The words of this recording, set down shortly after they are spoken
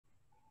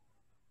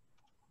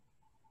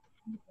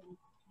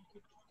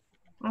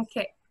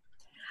Okay.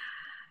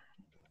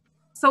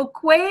 So,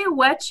 kwe,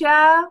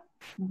 wacha,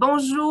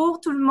 bonjour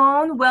tout le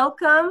monde.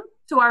 Welcome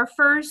to our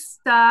first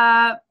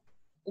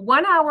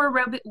 1-hour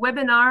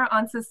webinar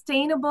on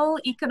sustainable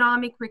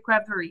economic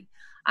recovery.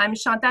 I'm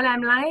Chantal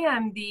Hamelin.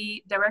 I'm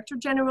the Director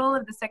General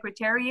of the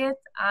Secretariat.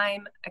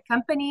 I'm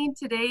accompanied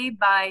today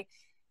by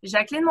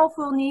Jacqueline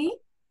Monfourny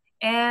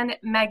and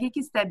Maggie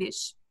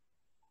Kistabich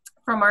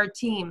from our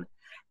team.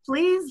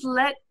 Please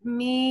let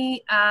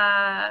me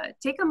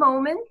take a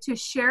moment to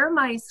share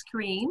my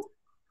screen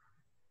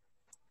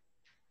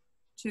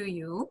to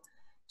you,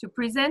 to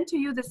present to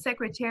you the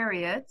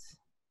Secretariat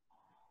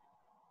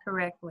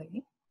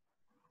correctly.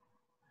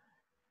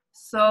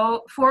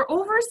 So for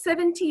over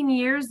 17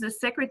 years, the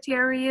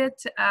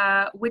Secretariat,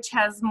 which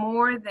has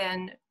more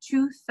than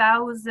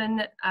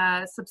 2,000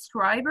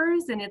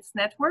 subscribers in its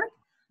network,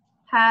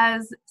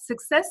 has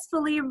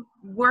successfully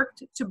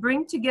worked to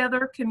bring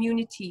together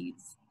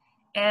communities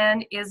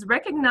and is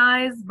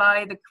recognized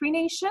by the Cree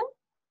Nation,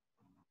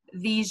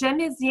 the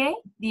Jamésien,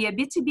 the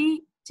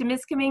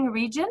Abitibi-Témiscamingue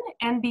region,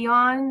 and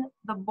beyond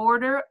the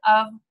border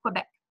of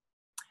Quebec.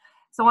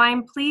 So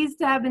I'm pleased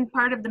to have been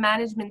part of the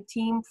management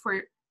team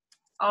for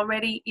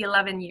already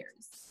 11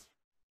 years.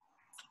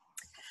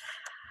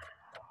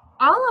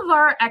 All of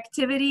our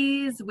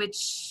activities,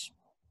 which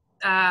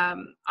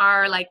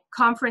are like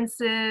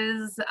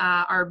conferences,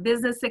 our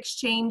business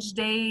exchange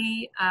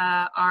day,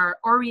 our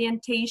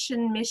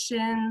orientation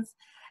missions,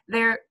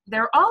 they're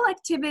all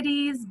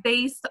activities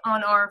based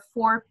on our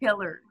 4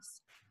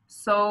 pillars.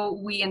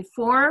 So we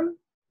inform,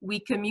 we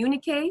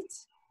communicate,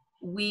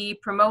 we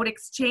promote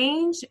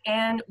exchange,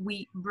 and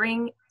we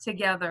bring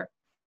together.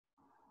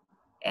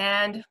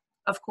 And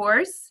of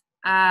course,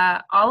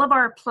 all of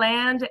our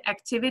planned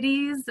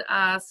activities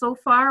so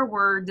far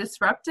were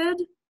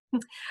disrupted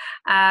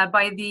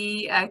by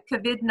the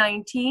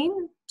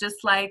COVID-19,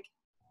 just like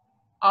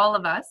all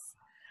of us.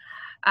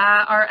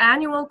 Our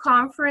annual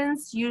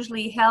conference,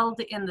 usually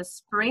held in the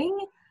spring,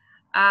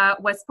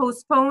 was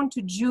postponed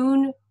to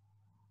June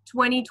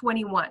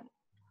 2021.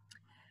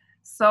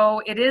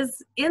 So it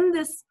is in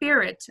the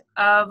spirit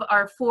of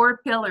our 4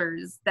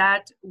 pillars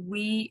that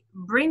we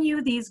bring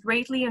you these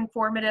greatly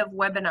informative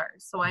webinars.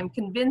 So I'm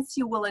convinced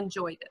you will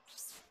enjoy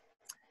this.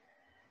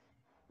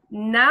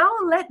 Now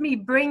let me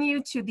bring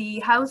you to the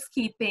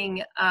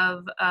housekeeping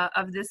of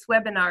this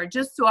webinar.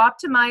 Just to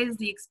optimize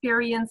the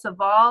experience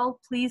of all,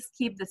 please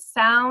keep the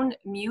sound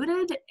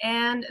muted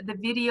and the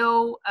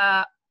video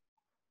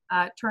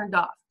turned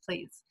off,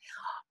 please.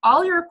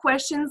 All your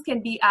questions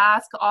can be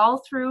asked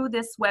all through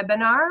this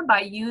webinar by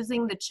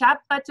using the chat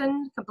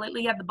button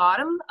completely at the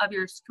bottom of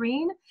your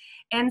screen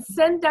and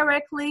send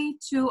directly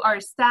to our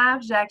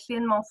staff,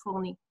 Jacqueline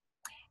Monfourny.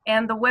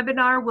 And the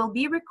webinar will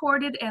be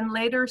recorded and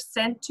later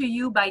sent to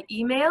you by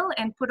email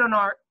and put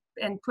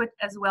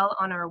as well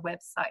on our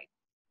website.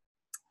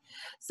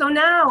 So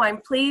now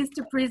I'm pleased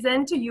to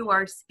present to you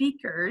our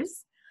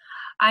speakers.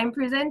 I'm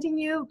presenting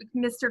you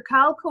Mr.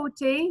 Karl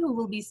Côté, who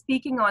will be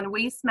speaking on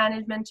waste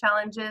management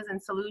challenges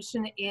and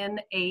solution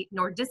in a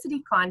Nordicity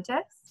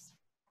context.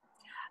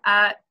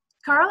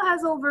 Karl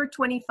has over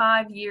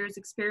 25 years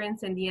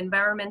experience in the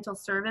environmental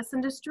service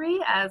industry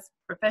as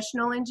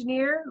professional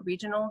engineer,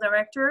 regional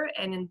director,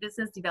 and in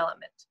business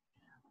development.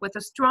 With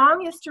a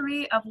strong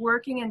history of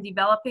working and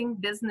developing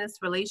business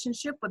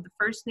relationship with the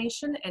First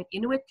Nation and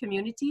Inuit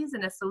communities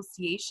and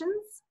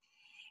associations,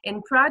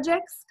 in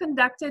projects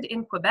conducted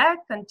in Quebec,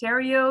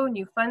 Ontario,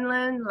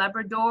 Newfoundland,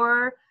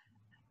 Labrador,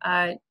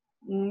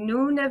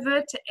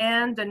 Nunavut,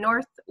 and the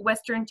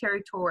Northwestern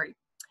Territory.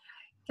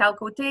 Karl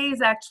Côté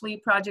is actually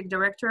Project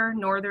Director,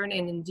 Northern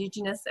and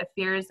Indigenous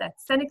Affairs at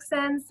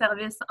Sanexen,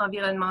 Services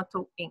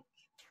Environnementaux, Inc.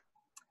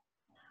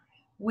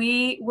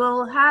 We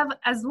will have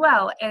as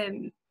well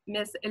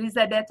Ms.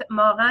 Élisabeth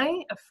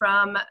Morin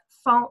from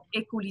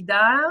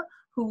ÉcoLeader,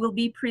 who will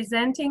be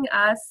presenting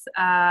us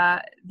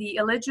the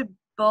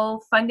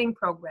eligible funding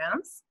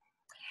programs.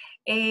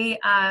 A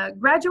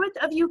graduate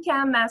of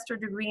UQAM Master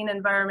Degree in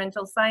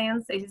Environmental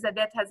Science,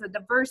 Élisabeth has a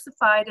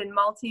diversified and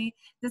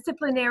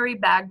multidisciplinary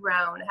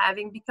background.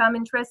 Having become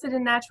interested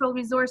in natural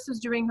resources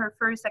during her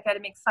first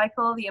academic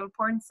cycle, the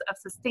importance of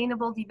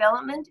sustainable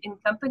development in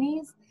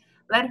companies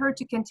led her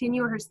to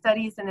continue her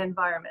studies in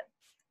environment.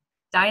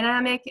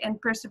 Dynamic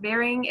and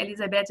persevering,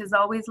 Élisabeth is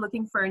always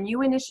looking for a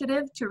new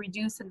initiative to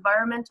reduce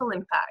environmental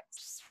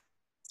impacts.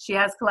 She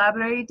has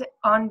collaborated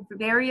on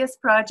various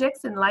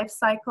projects in life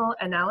cycle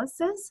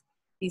analysis,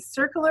 the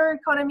circular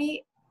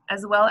economy,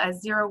 as well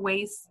as zero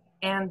waste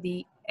and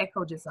the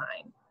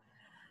eco-design.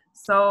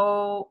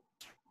 So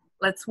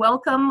let's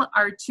welcome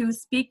our 2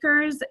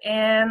 speakers,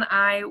 and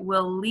I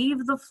will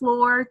leave the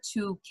floor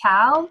to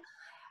Karl,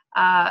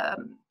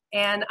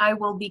 and I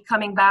will be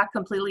coming back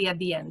completely at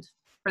the end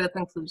for the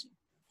conclusion.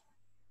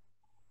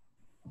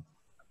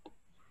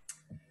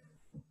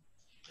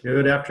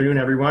 Good afternoon,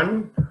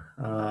 everyone.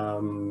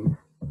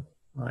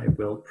 I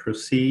will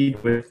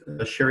proceed with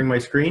sharing my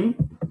screen.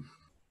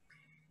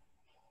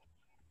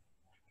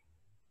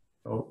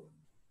 Oh.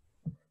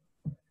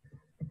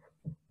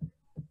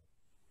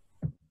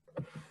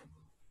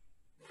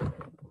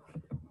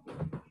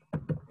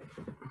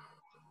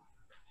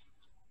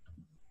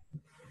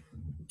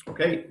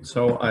 Okay,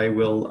 so I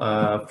will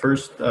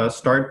first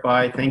start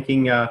by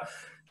thanking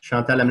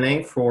Chantal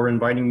Hamelin for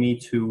inviting me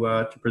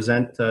to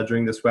present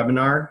during this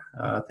webinar.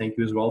 Thank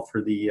you as well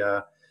for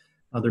the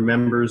other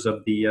members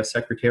of the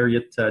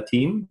Secretariat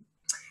team.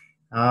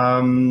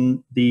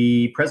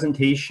 The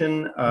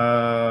presentation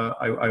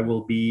I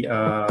will be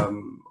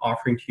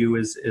offering to you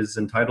is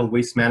entitled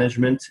Waste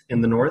Management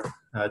in the North,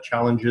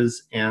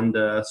 Challenges and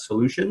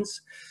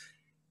Solutions.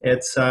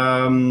 It's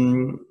a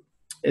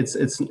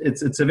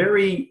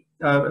very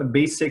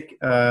basic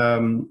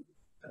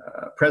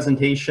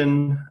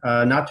presentation,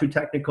 not too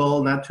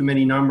technical, not too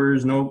many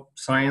numbers, no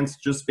science,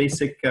 just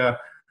basic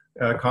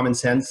common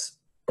sense.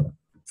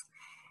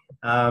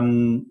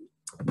 The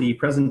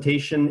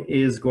presentation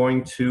is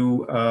going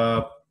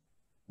to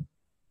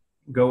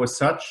go as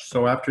such.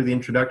 So after the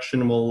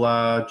introduction,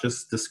 we'll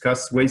just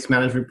discuss waste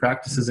management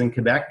practices in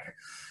Quebec.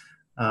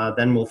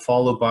 Then we'll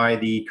follow by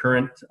the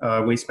current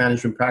waste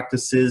management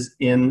practices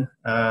in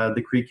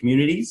the Cree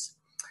communities.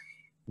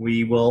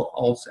 We will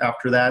also,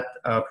 after that,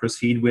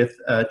 proceed with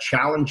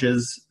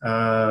challenges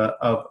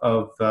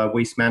of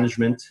waste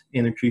management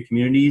in the Cree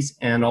communities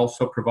and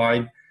also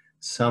provide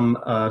some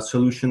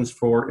solutions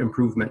for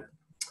improvement.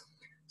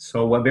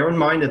 So bear in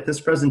mind that this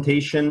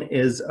presentation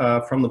is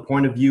from the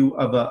point of view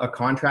of a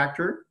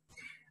contractor.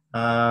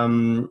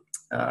 We'll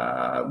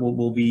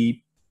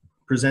be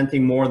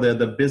presenting more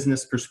the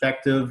business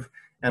perspective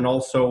and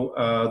also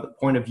the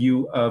point of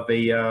view of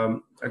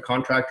a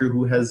contractor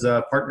who has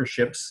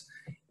partnerships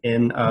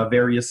in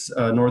various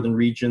northern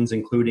regions,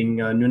 including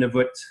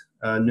Nunavut,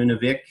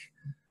 Nunavik,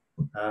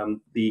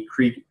 the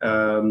Cree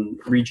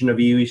region of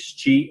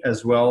Inuit,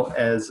 as well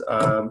as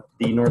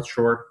the North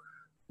Shore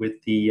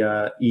with the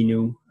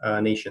Innu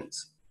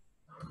nations.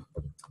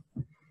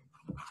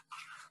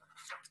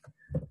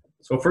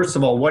 So first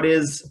of all, what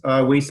is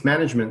waste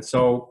management?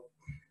 So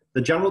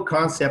the general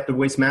concept of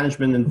waste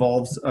management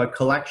involves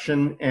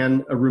collection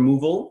and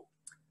removal,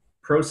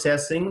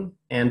 processing,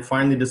 and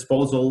finally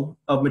disposal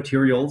of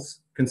materials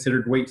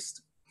considered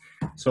waste.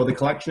 So the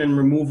collection and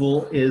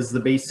removal is the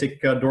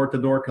basic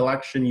door-to-door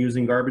collection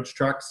using garbage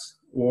trucks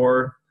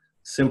or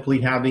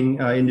simply having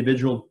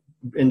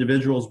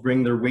individuals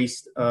bring their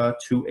waste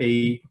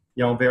to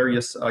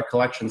various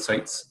collection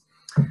sites.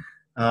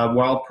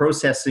 While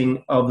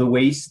processing of the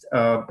waste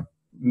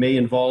may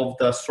involve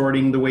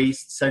sorting the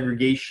waste,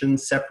 segregation,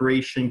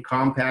 separation,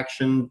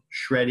 compaction,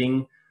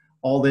 shredding,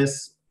 all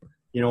this,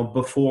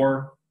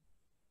 before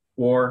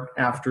or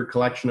after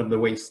collection of the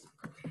waste.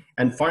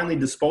 And finally,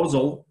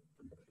 disposal.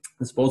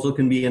 Disposal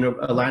can be in a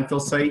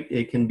landfill site.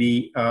 It can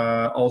be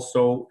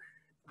also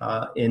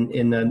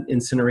in an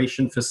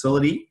incineration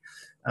facility.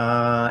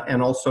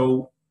 And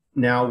also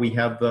now we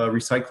have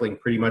recycling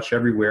pretty much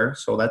everywhere.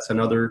 So that's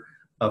another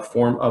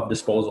form of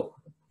disposal.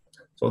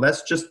 So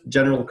that's just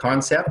general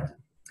concept.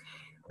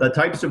 The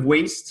types of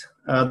waste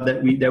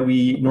that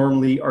we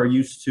normally are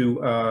used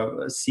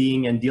to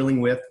seeing and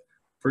dealing with.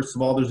 First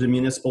of all, there's a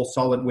municipal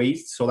solid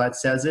waste. So that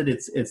says it.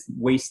 It's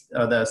waste,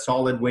 the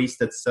solid waste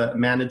that's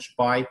managed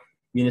by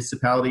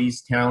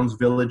municipalities, towns,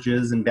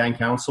 villages, and band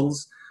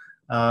councils.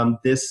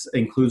 This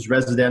includes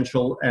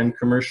residential and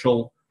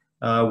commercial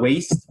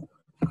waste,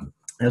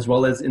 as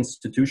well as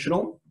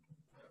institutional.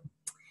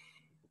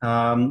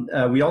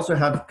 We also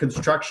have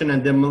construction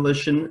and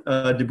demolition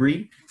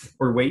debris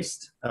or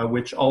waste,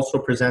 which also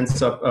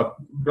presents a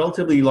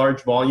relatively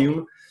large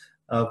volume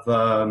of,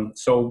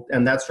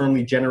 and that's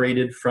normally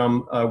generated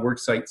from work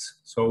sites.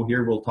 So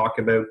here we'll talk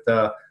about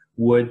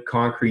wood,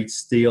 concrete,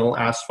 steel,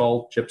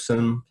 asphalt,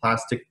 gypsum,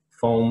 plastic,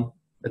 foam,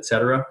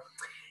 etc.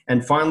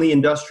 And finally,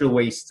 industrial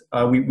waste.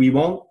 We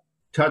won't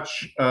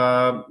touch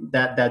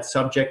that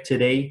subject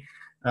today.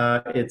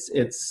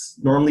 It's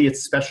normally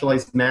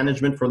specialized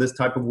management for this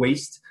type of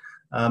waste.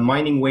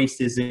 Mining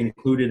waste is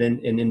included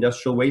in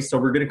industrial waste. So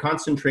we're going to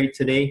concentrate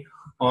today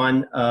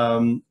on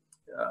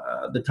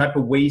the type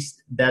of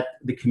waste that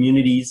the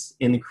communities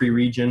in the Cree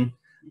region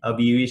of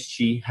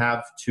USG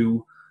have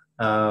to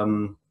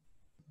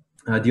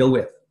deal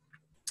with.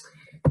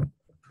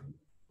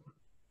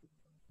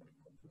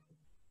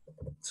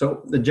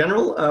 So the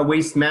general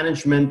waste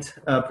management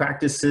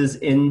practices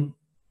in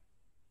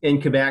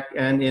Quebec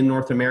and in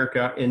North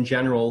America in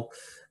general.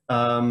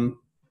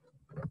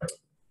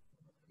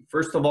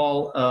 First of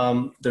all,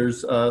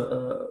 there's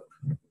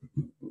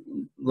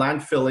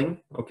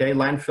landfilling. Okay,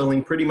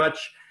 landfilling. Pretty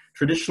much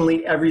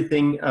traditionally,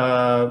 everything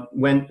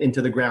went into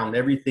the ground.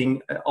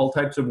 Everything, all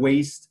types of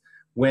waste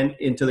went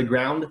into the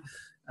ground,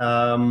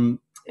 and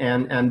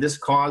this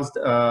caused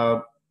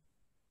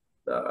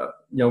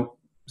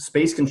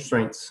space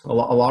constraints. A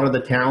lot of the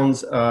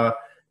towns,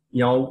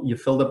 you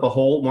filled up a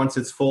hole. Once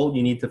it's full,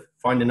 you need to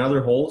find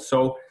another hole.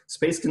 So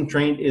space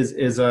constraint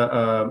is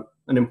an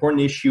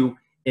important issue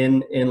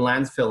in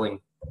landfilling.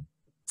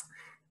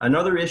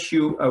 Another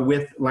issue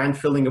with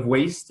landfilling of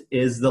waste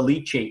is the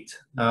leachate.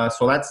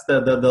 So that's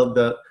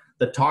the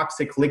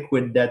toxic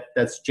liquid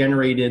that's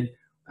generated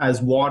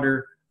as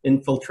water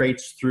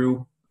infiltrates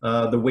through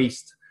the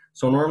waste.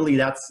 So normally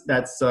that's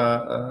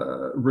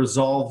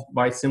resolved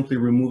by simply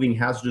removing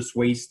hazardous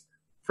waste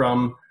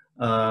from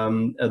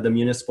the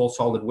municipal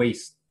solid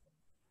waste.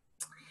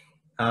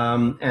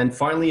 And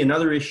finally,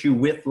 another issue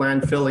with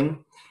landfilling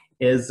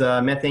is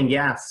methane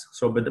gas.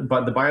 So, but the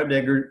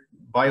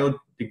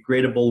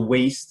biodegradable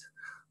waste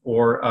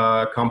or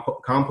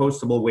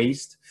compostable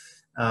waste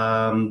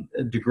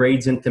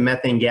degrades into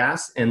methane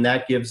gas, and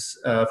that gives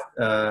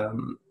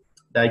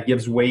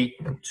way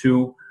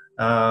to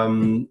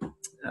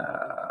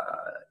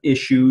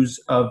issues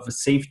of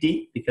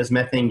safety, because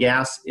methane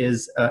gas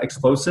is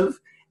explosive,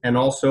 and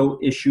also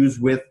issues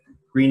with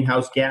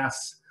greenhouse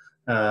gas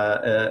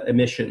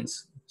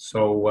emissions.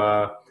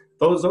 So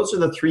those are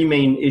the three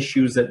main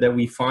issues that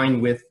we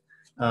find with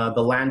the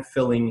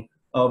landfilling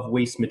of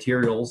waste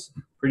materials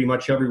pretty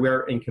much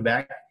everywhere in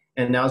Quebec.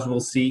 And as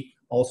we'll see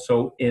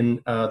also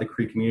in the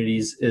Cree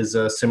communities is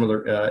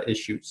similar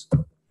issues.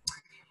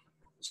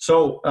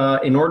 So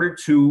in order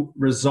to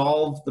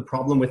resolve the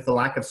problem with the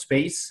lack of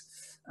space,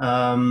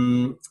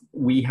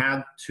 we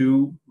had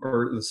to,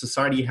 or the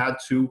society had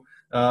to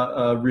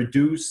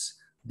reduce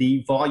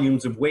the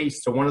volumes of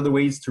waste. So one of the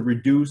ways to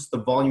reduce the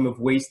volume of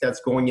waste that's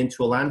going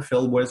into a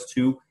landfill was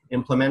to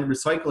implement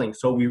recycling.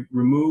 So we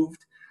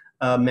removed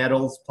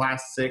metals,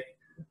 plastic,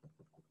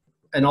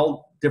 and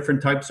all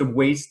different types of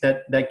waste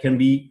that can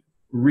be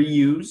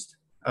reused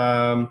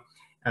by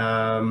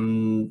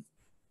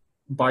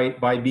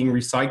being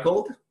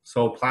recycled.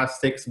 So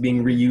plastics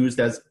being reused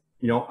as,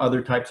 you know,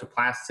 other types of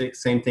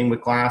plastics, same thing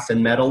with glass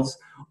and metals,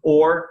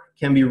 or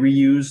can be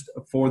reused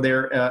for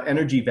their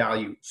energy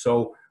value.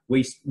 So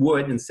waste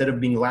wood, instead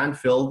of being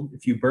landfilled,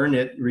 if you burn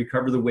it, you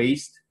recover the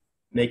waste,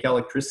 make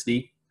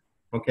electricity,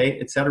 okay,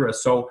 etc.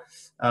 So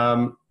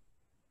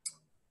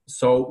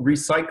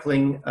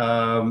recycling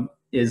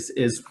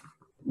is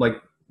like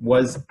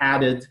was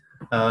added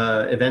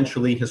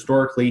eventually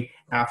historically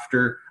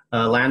after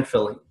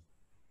landfilling.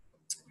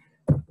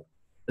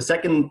 The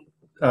second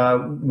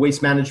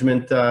waste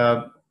management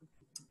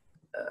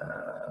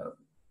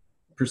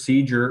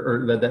procedure,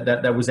 or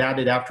that was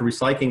added after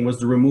recycling, was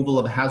the removal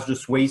of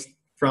hazardous waste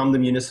from the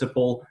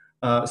municipal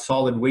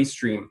solid waste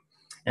stream,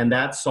 and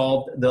that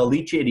solved the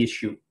leachate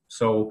issue.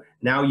 So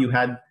now you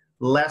had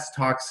less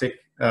toxic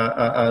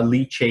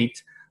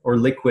leachate or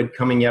liquid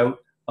coming out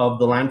of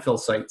the landfill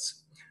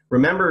sites.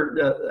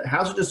 Remember,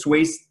 hazardous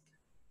waste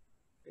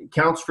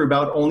counts for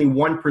about only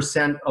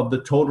 1% of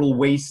the total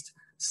waste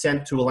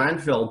sent to a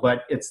landfill,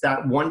 but it's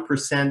that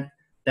 1%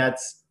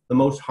 that's the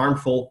most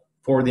harmful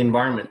for the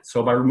environment.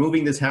 So by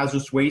removing this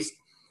hazardous waste,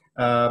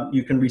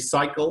 you can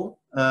recycle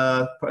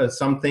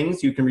some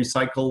things. You can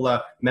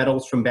recycle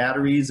metals from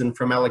batteries and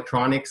from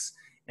electronics,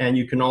 and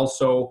you can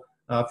also,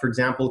 for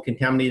example,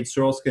 contaminated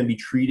soils can be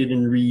treated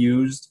and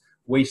reused.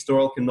 Waste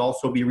oil can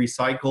also be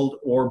recycled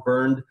or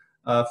burned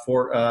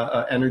for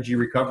energy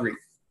recovery.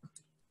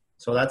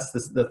 So that's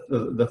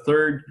the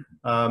third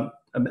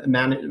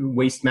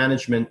waste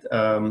management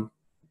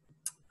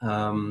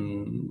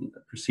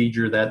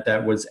procedure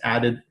that was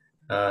added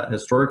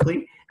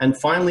historically. And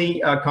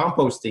finally,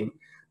 composting.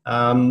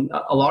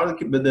 A lot of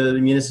the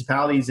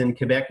municipalities in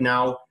Quebec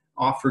now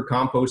offer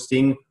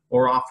composting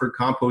or offer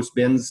compost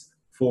bins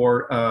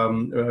for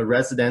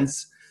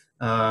residents.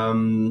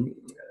 Some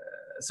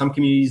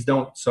communities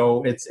don't.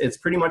 So it's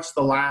pretty much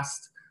the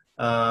last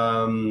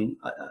item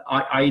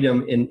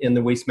in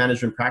the waste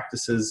management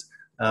practices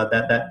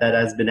that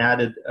has been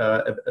added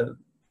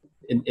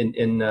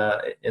in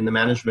the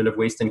management of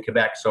waste in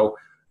Quebec. So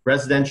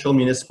residential,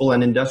 municipal,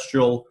 and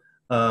industrial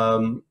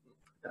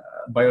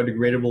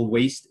biodegradable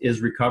waste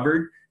is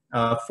recovered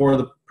for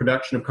the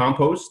production of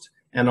compost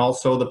and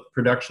also the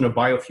production of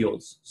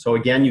biofuels. So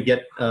again, you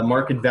get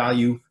market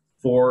value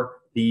for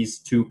these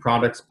two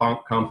products,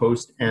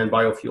 compost and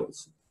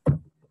biofuels.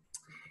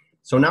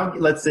 So now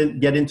let's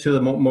get into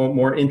the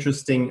more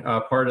interesting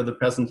part of the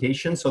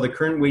presentation. So the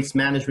current waste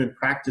management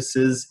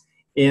practices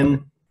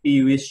in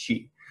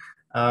ÉcoLeader.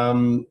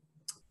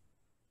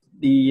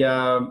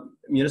 The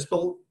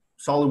municipal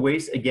solid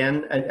waste,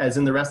 again, as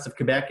in the rest of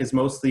Quebec, is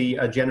mostly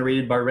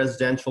generated by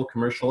residential,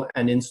 commercial,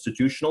 and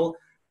institutional.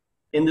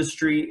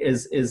 Industry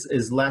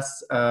is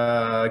less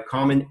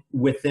common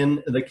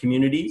within the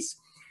communities.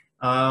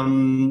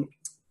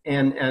 And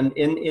in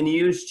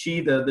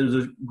ÉcoLeader, there's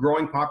a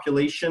growing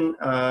population,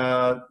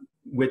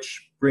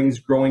 which brings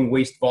growing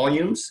waste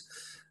volumes.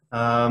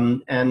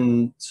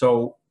 And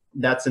so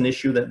that's an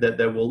issue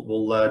that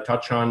we'll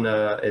touch on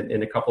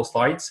in a couple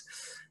slides.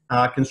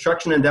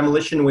 Construction and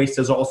demolition waste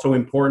is also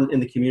important in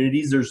the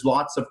communities. There's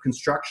lots of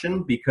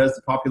construction because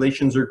the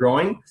populations are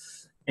growing,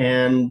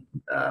 and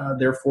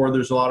therefore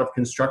there's a lot of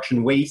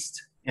construction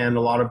waste and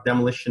a lot of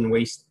demolition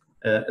waste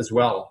as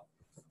well.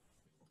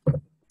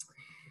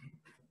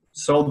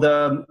 So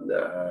the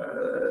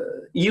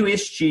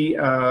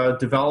ÉcoLeader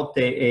developed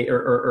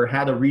or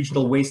had a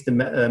regional waste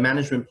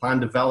management plan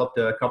developed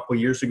a couple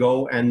of years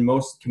ago, and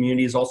most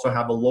communities also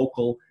have a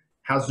local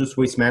hazardous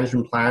waste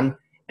management plan,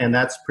 and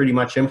that's pretty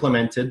much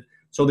implemented.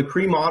 So the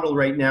Cree model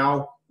right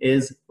now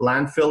is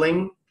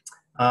landfilling.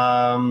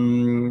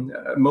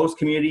 Most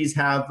communities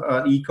have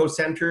eco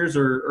centers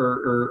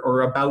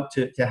or about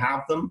to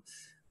have them.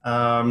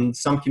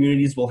 Some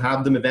communities will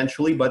have them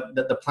eventually, but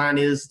the plan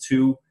is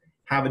to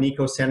have an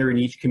eco-center in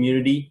each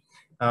community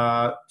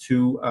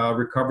to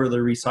recover the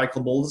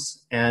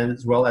recyclables and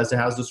as well as the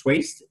hazardous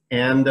waste.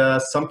 And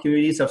some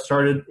communities have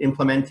started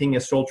implementing a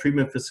soil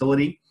treatment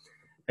facility.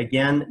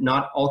 Again,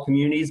 not all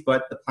communities,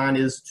 but the plan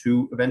is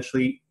to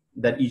eventually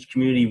that each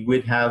community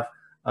would have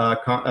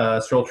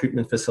a soil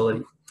treatment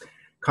facility.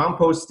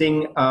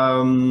 Composting,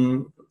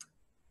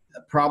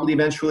 probably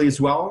eventually as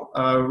well.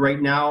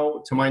 Right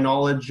now, to my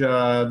knowledge,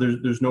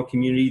 there's no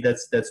community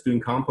that's doing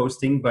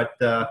composting, but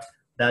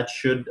that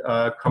should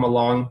come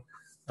along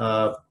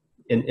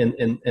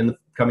in the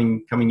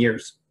coming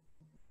years.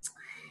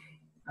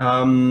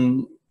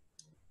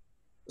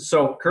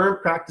 So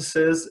current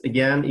practices,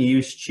 again,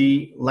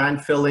 ESG,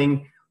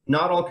 landfilling.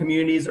 Not all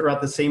communities are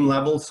at the same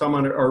level. Some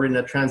are in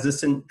a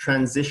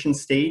transition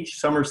stage.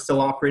 Some are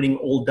still operating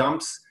old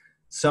dumps.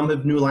 Some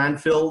have new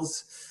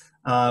landfills.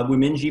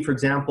 Wiminji, for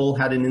example,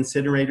 had an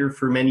incinerator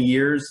for many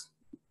years.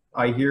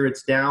 I hear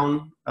it's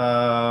down.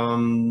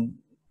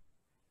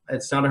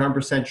 It's not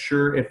 100%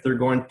 sure if they're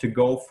going to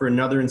go for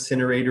another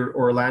incinerator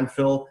or a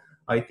landfill.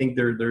 I think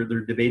they're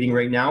debating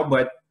right now,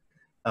 but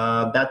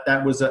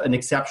that was an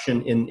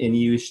exception in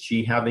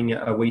USG, having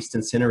a waste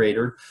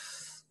incinerator.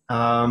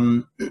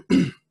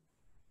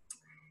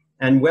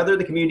 And whether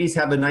the communities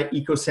have an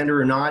eco-center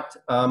or not,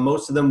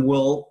 most of them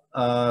will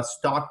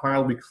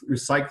stockpile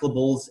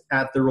recyclables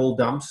at their old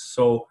dumps.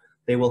 So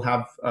they will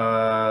have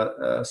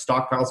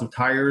stockpiles of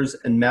tires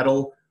and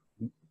metal,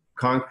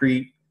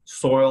 concrete,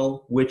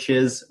 soil, which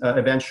is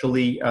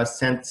eventually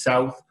sent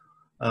south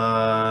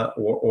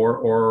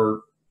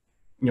or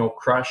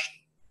crushed,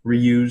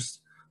 reused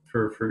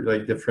for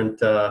like different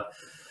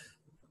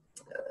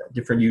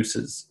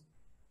uses.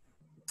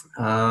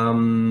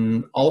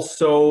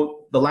 Also,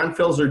 the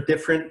landfills are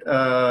different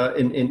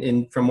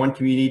from one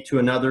community to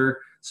another.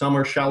 Some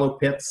are shallow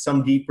pits,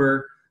 some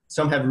deeper.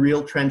 Some have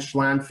real trench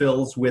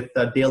landfills with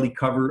a daily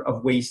cover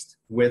of waste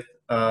with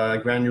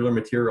granular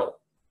material.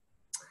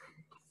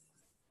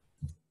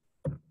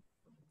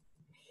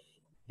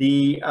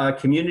 The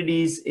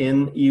communities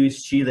in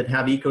USG that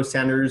have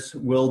eco-centers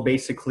will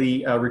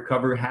basically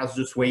recover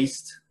hazardous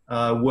waste,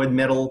 wood,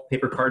 metal,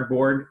 paper,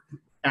 cardboard,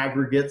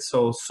 aggregates,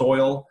 so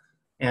soil,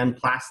 and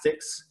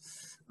plastics.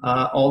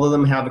 All of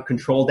them have a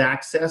controlled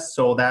access,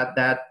 so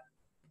that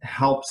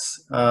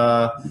helps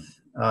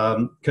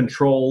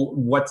control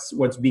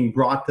what's being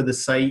brought to the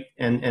site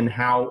and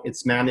how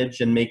it's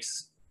managed, and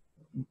makes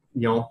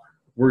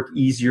work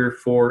easier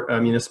for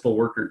municipal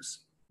workers.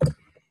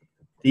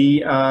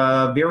 The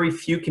very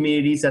few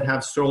communities that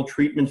have soil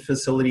treatment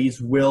facilities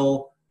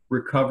will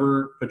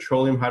recover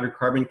petroleum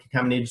hydrocarbon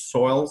contaminated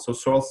soil. So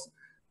soils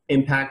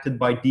impacted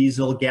by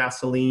diesel,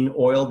 gasoline,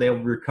 oil, they'll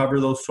recover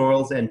those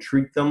soils and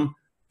treat them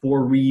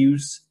for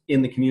reuse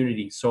in the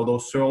community. So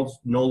those soils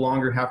no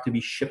longer have to be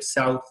shipped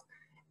south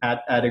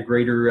at a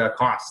greater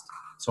cost.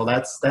 So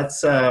that's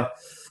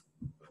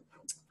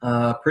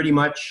pretty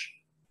much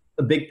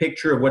a big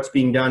picture of what's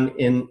being done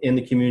in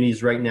the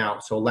communities right now.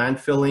 So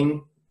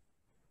landfilling,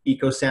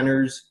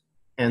 eco-centers,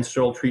 and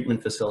soil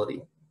treatment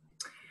facility.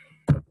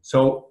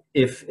 So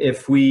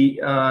if we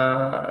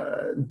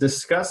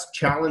discuss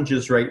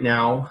challenges right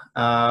now,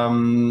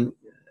 the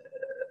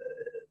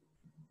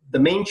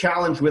main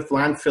challenge with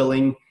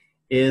landfilling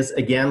is,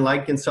 again,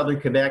 like in southern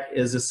Quebec,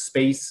 is a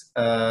space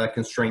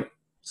constraint.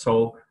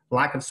 So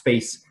lack of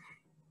space.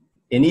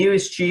 In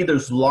ESG,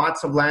 there's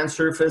lots of land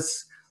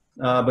surface,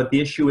 but the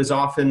issue is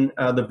often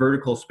the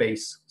vertical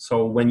space.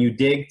 So when you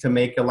dig to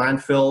make a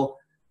landfill,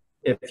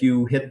 if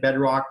you hit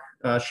bedrock,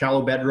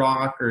 shallow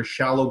bedrock or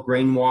shallow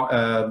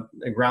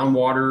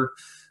groundwater,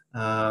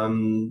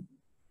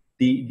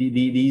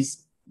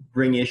 these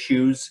bring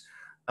issues.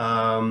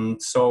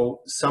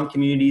 So some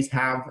communities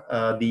have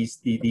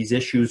these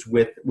issues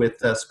with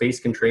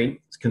space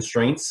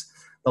constraints.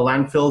 The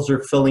landfills are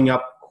filling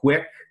up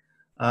quick,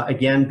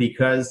 again,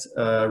 because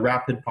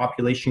rapid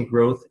population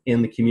growth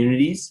in the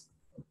communities.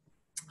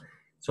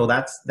 So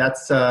that's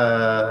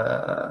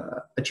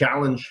a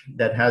challenge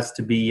that has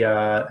to be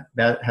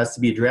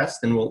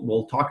addressed, and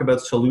we'll talk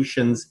about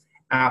solutions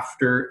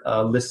after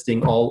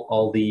listing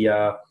all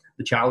the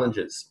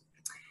challenges.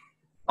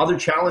 Other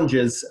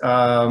challenges,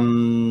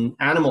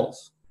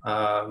 animals,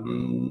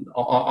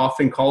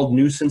 often called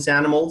nuisance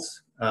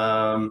animals.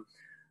 I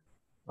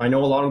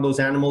know a lot of those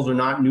animals are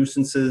not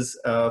nuisances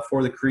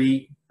for the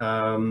Cree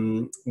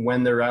when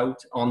they're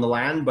out on the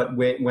land, but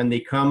when they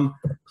come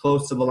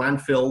close to the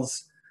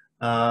landfills,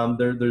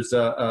 there's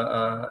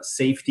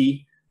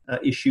safety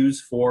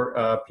issues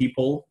for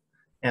people,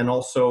 and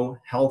also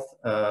health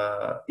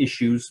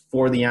issues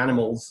for the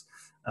animals,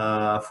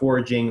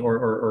 foraging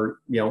or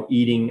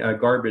eating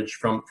garbage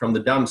from the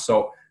dumps.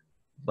 So,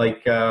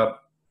 like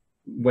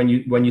when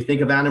you think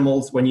of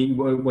animals, when you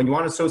want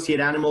to associate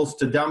animals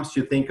to dumps,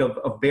 you think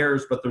of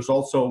bears, but there's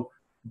also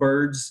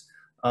birds,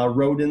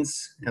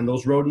 rodents, and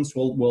those rodents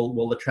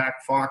will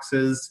attract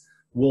foxes,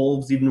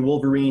 wolves, even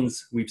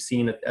wolverines. We've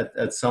seen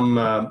at some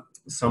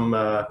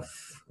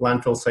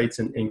landfill sites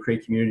in Cree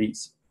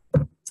communities.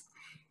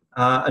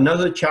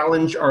 Another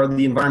challenge are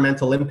the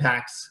environmental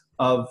impacts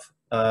of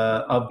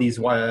these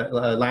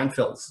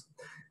landfills.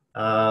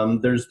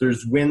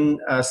 There's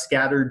wind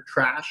scattered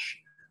trash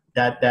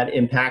that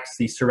impacts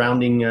the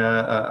surrounding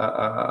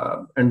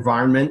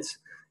environment.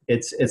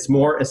 It's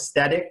more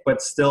aesthetic,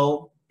 but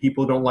still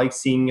people don't like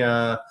seeing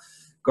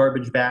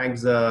garbage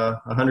bags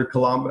 100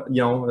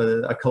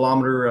 kilometer, a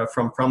kilometer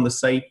from the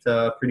site,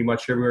 pretty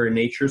much everywhere in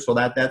nature. So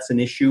that's an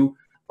issue.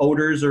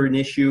 Odors are an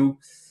issue.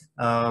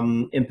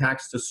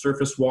 Impacts to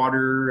surface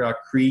water,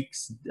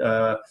 creeks,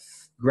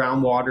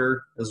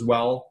 groundwater as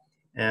well.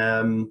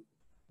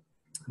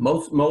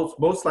 Most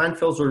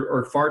landfills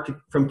are far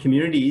from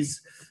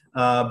communities,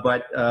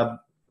 but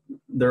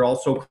they're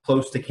also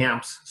close to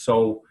camps.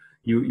 So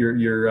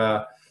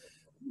you're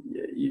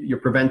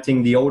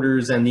preventing the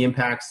odors and the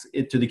impacts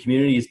to the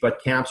communities,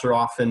 but camps are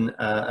often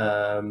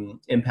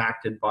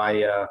impacted by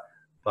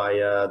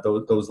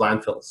those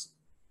landfills.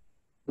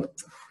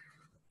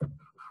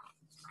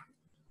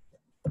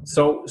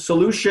 So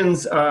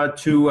solutions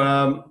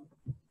to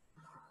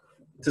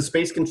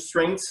space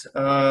constraints.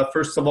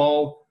 First of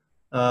all,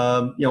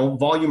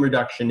 volume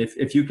reduction.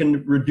 If you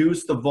can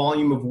reduce the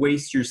volume of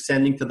waste you're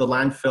sending to the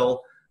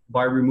landfill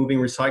by removing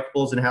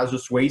recyclables and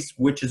hazardous waste,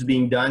 which is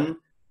being done,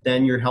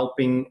 then you're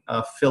helping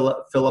fill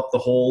up the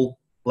hole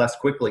less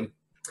quickly.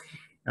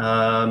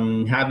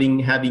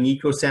 Having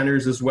eco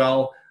centers as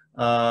well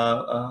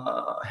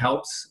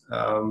helps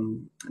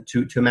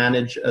to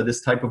manage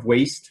this type of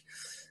waste.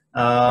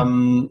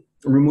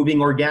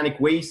 Removing organic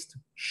waste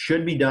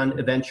should be done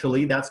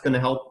eventually. That's going to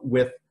help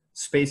with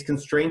space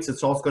constraints.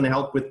 It's also going to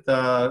help with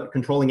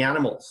controlling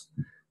animals.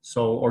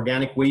 So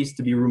organic waste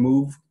to be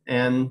removed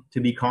and to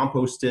be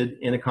composted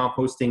in a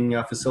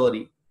composting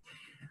facility.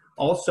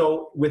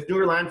 Also, with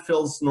newer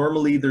landfills,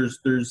 normally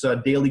there's a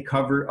daily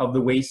cover of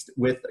the waste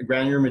with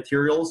granular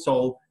materials.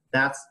 So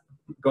that's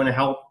going to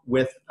help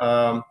with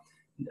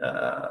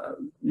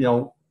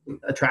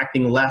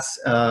attracting less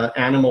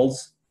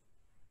animals,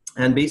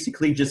 and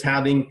basically just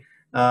having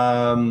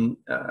new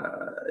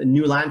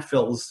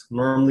landfills.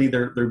 Normally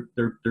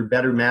they're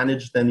better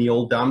managed than the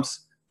old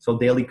dumps. So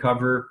daily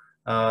cover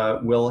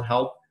will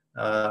help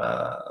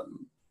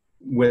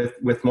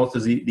with most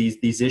of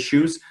these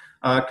issues.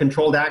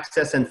 Controlled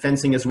access and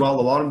fencing as well.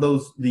 A lot of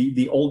those,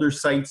 the older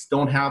sites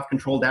don't have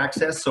controlled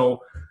access,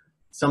 so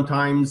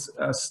sometimes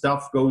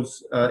stuff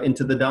goes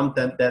into the dump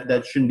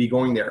that shouldn't be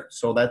going there.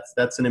 So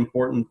that's an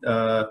important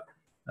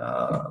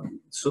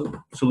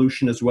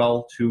solution as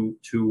well for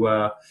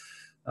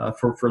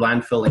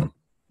landfilling.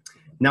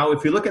 Now,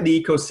 if you look at the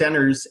eco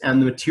centers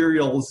and the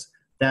materials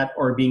that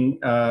are being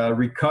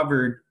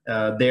recovered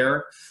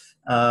there,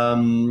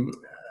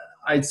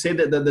 I'd say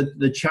that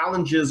the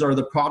challenges are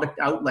the product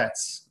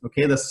outlets,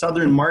 okay? The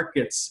southern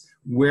markets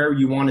where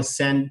you want to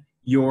send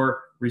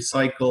your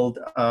recycled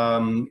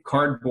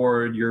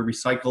cardboard, your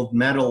recycled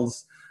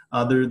metals.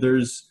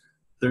 There's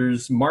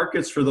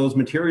markets for those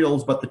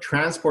materials, but the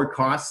transport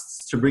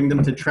costs to bring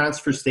them to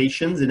transfer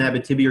stations in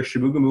Abitibi or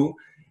Chibougamau,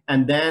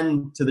 and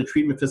then to the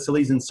treatment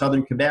facilities in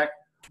southern Quebec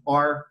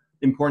are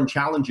important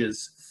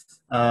challenges.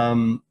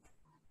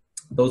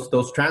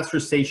 Those transfer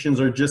stations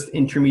are just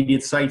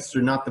intermediate sites.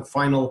 They're not the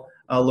final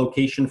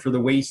location for the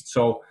waste.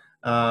 So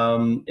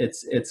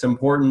it's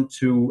important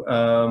to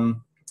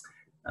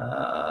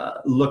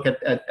look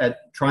at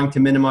trying to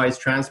minimize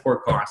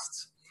transport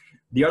costs.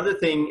 The other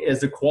thing is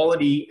the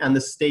quality and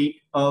the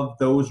state of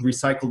those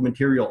recycled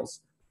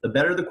materials. The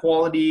better the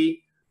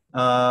quality,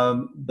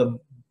 the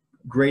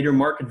greater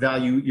market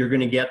value you're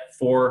going to get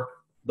for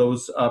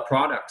those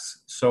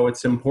products. So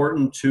it's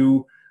important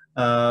to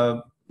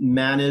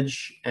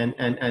manage, and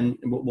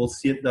we'll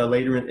see it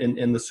later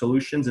in the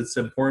solutions. It's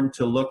important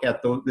to look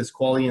at this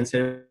quality and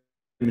state of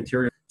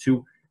material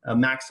to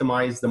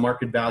maximize the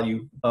market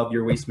value of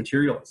your waste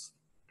materials.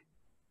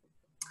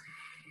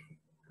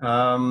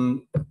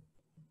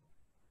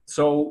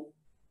 So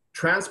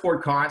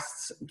transport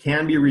costs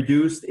can be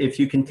reduced if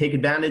you can take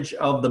advantage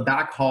of the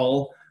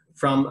backhaul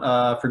from,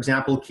 for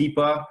example,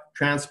 Keepa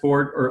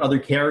Transport or other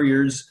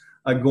carriers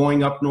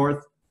going up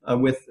north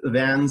with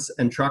vans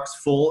and trucks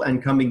full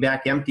and coming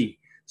back empty.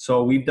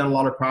 So we've done a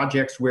lot of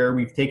projects where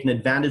we've taken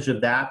advantage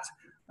of that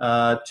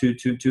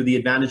to the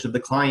advantage of the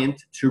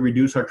client to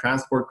reduce our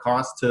transport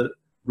costs to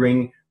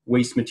bring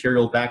waste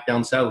material back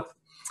down south.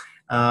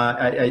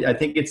 I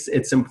think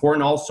it's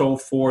important also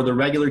for the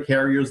regular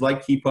carriers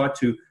like Keepa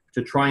to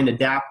try and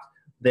adapt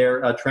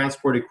their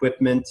transport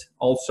equipment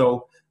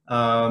also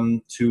to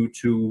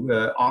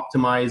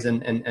optimize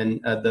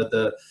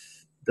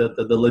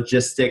the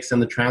logistics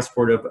and the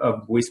transport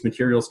of waste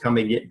materials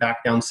coming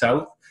back down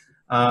south.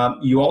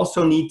 You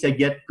also need to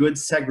get good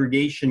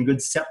segregation,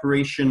 good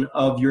separation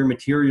of your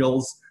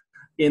materials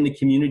in the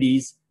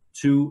communities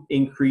to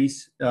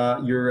increase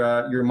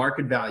your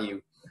market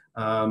value.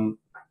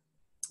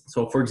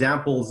 So, for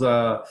example,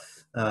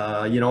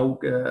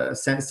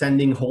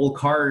 sending whole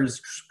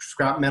cars,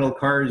 scrap metal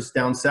cars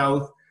down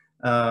south,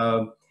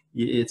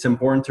 it's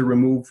important to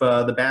remove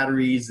the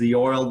batteries, the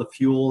oil, the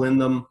fuel in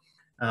them.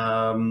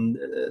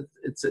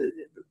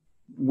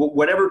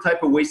 whatever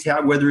type of waste you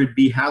have, whether it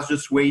be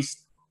hazardous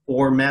waste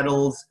or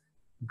metals,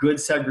 good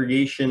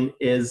segregation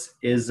is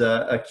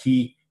a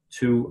key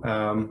to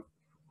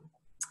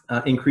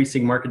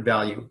increasing market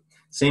value.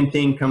 Same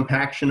thing,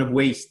 compaction of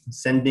waste,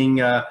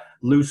 sending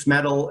loose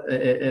metal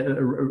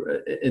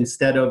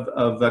instead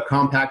of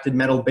compacted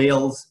metal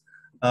bales.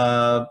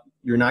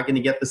 You're not going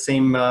to get the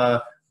same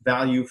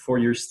value for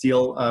your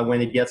steel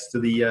when it gets to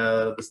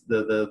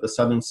the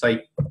southern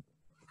site.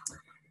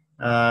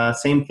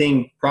 Same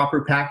thing,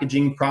 proper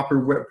packaging,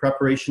 proper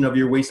preparation of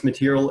your waste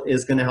material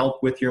is going to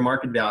help with your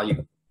market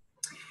value.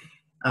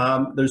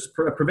 There's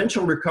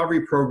provincial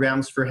recovery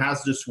programs for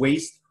hazardous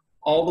waste.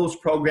 All those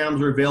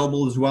programs are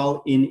available as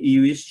well in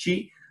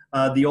ÉcoLeader.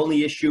 The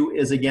only issue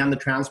is, again, the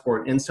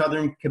transport. In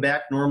southern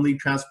Quebec, normally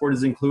transport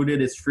is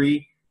included, it's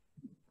free.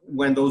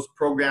 When those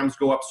programs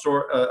go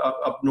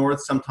up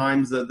north,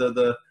 sometimes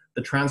the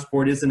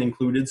transport isn't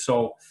included.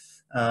 So,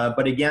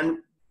 but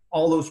again,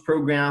 all those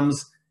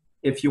programs,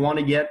 if you want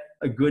to get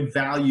a good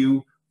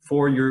value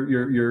for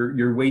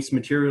your waste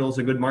materials,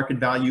 a good market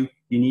value,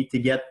 you need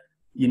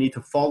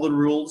to follow the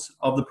rules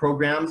of the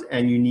programs,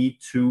 and you need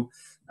to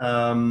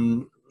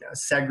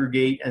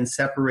segregate and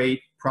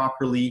separate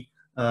properly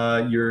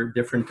your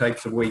different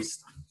types of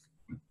waste.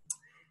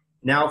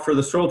 Now, for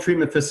the soil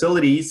treatment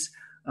facilities,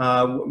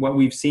 what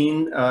we've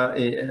seen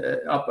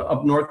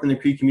up north in the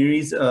Cree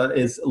communities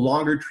is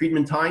longer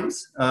treatment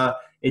times.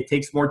 It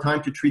takes more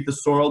time to treat the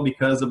soil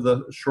because of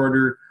the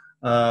shorter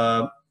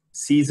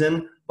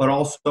season, but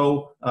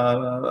also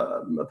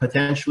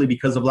potentially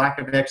because of lack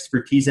of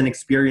expertise and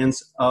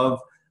experience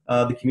of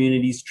the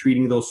communities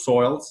treating those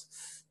soils.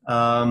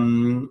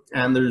 And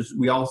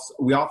we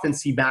often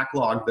see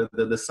backlog.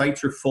 The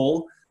sites are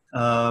full.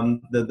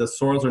 The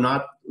soils are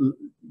not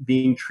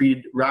being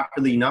treated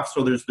rapidly enough,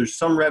 so there's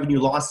some revenue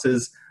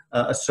losses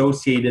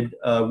associated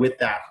with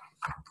that.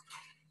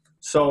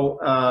 So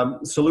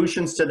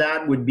solutions to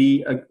that would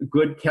be a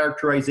good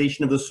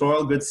characterization of the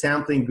soil, good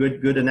sampling,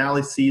 good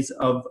analyses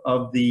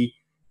of the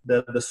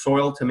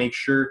soil to make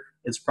sure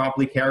it's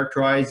properly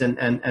characterized,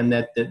 and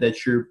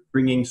that you're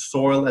bringing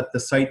soil at the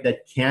site that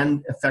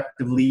can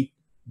effectively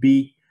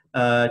be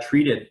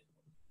treated.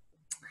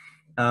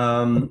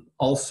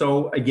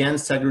 Also, again,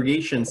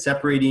 segregation,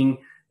 separating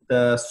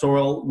the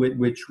soil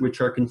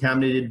which are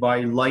contaminated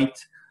by light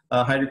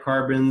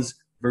hydrocarbons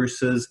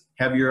versus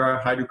heavier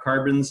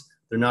hydrocarbons.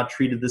 They're not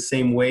treated the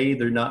same way.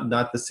 They're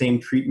not the same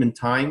treatment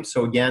time.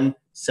 So again,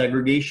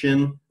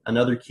 segregation,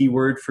 another key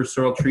word for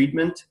soil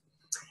treatment,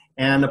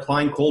 and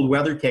applying cold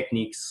weather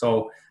techniques.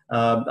 So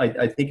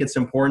I think it's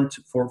important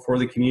for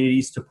the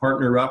communities to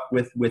partner up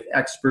with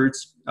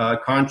experts,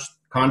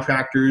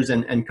 contractors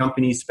and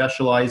companies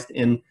specialized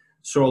in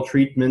soil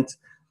treatment,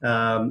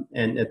 and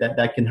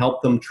that can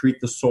help them treat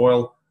the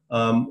soil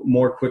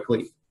more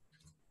quickly.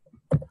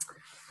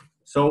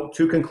 So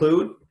to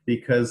conclude,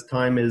 because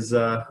time is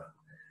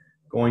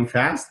going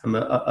fast, I'm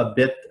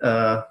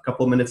a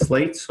couple of minutes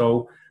late.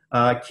 So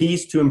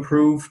keys to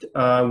improved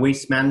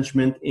waste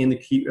management in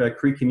the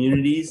Cree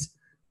communities: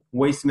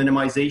 waste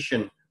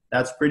minimization.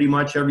 That's pretty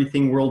much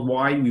everything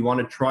worldwide. We want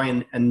to try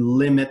and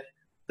limit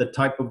the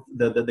type of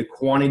the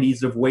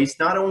quantities of waste,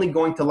 not only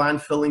going to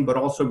landfilling, but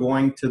also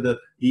going to the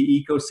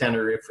eco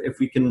center. If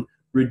we can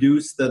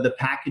reduce the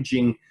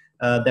packaging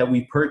that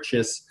we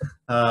purchase,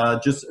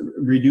 just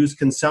reduce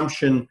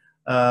consumption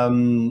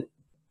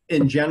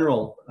in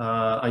general.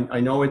 I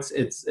know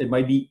it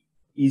might be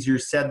easier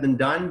said than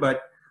done,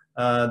 but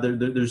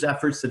there's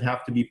efforts that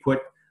have to be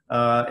put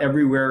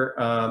everywhere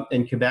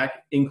in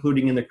Quebec,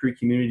 including in the Cree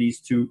communities,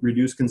 to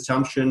reduce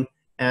consumption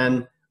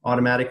and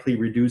automatically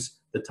reduce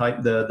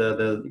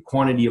the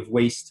quantity of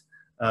waste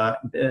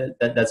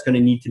that's going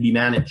to need to be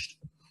managed.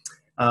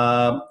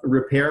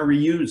 Repair,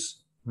 reuse.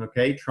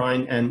 Okay,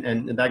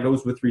 and that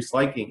goes with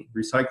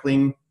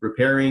recycling,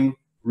 repairing,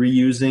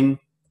 reusing,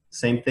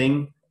 same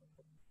thing,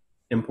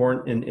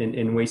 important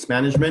in waste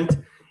management.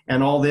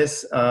 And all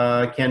this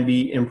can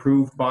be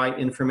improved by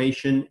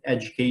information,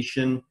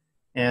 education,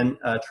 and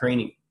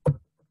training.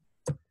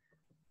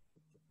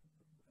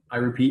 I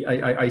repeat,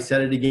 I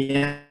said it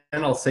again,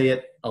 I'll say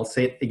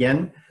it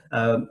again.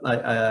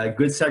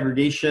 Good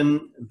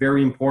segregation,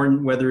 very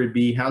important, whether it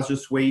be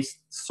hazardous waste,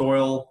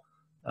 soil,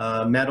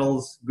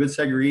 metals. Good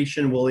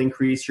segregation will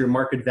increase your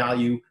market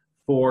value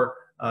for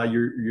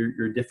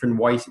your different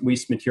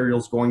waste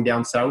materials going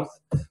down south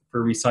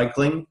for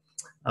recycling.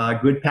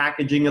 Good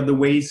packaging of the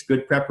waste,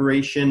 good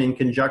preparation in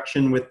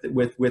conjunction with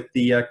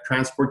the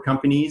transport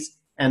companies,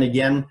 and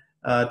again,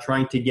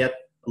 trying to get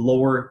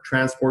lower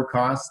transport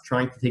costs,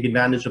 trying to take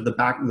advantage of the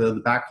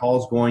back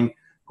hauls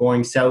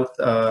going south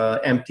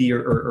empty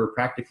or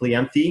practically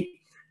empty.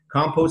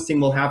 Composting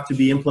will have to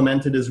be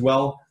implemented as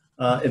well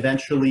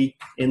eventually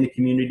in the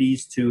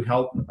communities to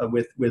help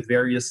with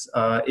various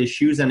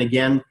issues. And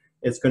again,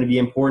 it's going to be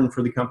important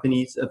for the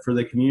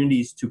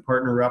communities to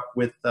partner up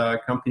with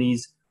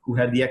companies who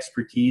have the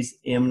expertise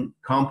in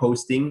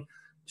composting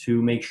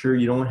to make sure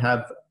you don't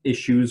have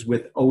issues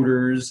with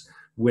odors,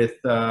 with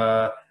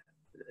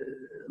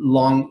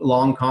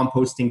long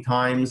composting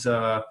times,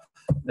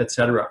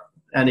 etc.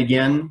 And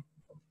again,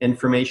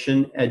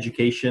 information,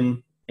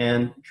 education,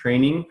 and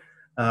training.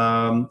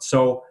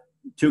 So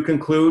to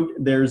conclude,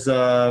 there's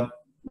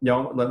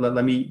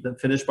let me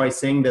finish by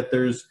saying that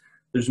there's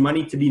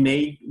money to be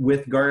made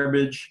with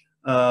garbage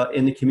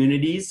in the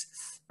communities.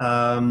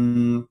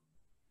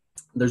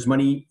 There's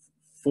money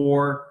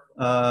for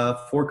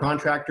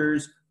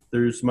contractors.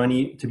 There's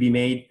money to be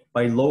made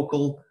by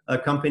local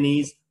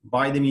companies,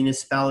 by the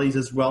municipalities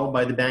as well,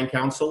 by the band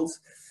councils,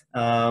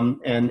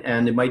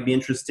 and it might be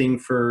interesting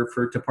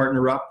to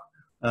partner up,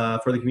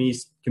 for the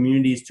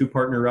communities to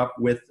partner up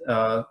with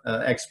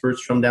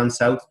experts from down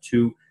south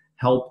to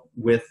help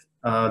with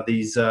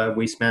these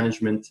waste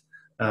management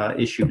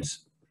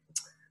issues.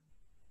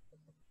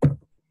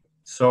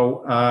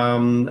 So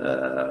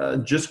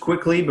just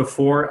quickly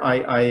before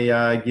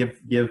I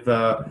give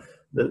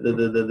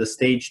the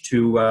stage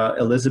to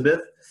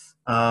Élisabeth,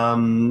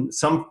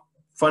 some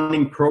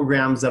funding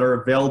programs that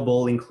are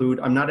available include,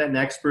 I'm not an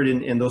expert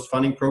in those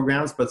funding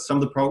programs, but some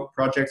of the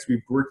projects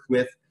we've worked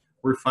with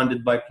were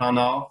funded by Plan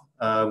Nord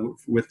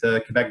with the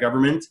Quebec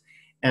government,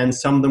 and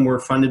some of them were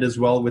funded as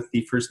well with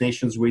the First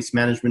Nations Waste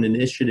Management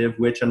Initiative,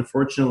 which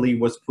unfortunately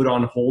was put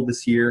on hold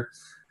this year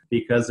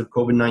because of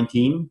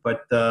COVID-19,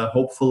 but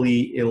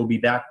hopefully it'll be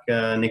back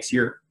next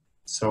year.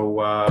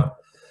 So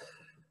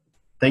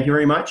thank you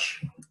very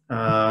much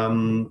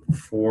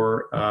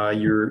for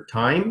your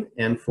time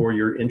and for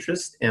your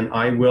interest. And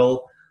I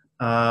will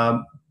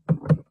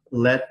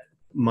let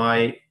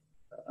my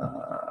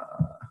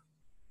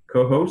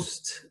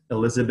co-host,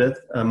 Élisabeth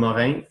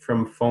Morin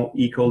from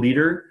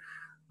ÉcoLeader,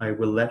 I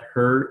will let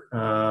her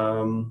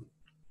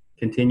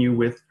continue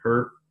with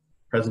her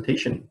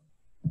presentation.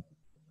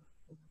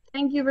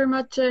 Thank you very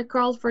much,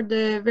 Karl, for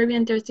the very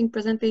interesting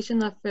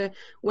presentation of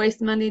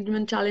Waste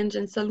Management Challenge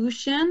and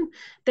Solution.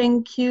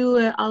 Thank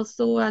you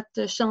also at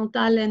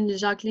Chantal and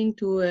Jacqueline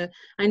to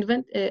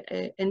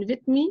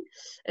invite me.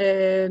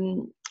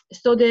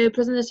 So the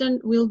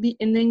presentation will be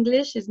in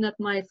English. It's not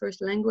my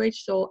first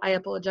language, so I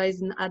apologize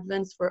in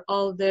advance for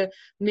all the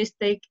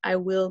mistakes I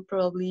will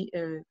probably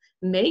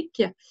make.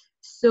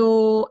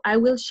 So I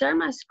will share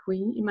my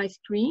screen,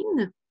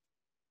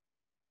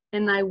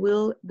 and I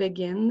will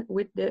begin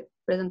with the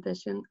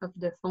presentation of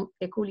the Fonds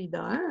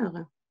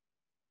ÉcoLeader.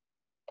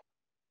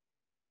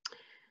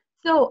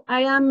 So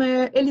I am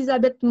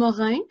Élisabeth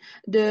Morin,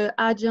 the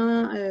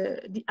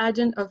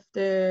agent of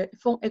the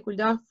Fonds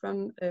ÉcoLeader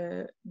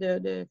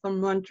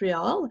from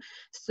Montreal.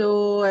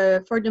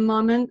 So for the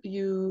moment,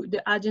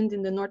 the agent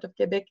in the north of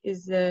Quebec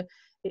is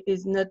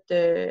not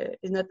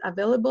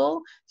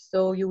available.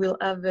 So you will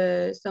have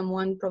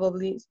someone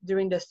probably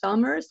during the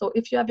summer. So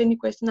if you have any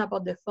question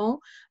about the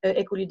Fonds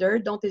ÉcoLeader,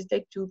 don't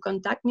hesitate to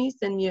contact me,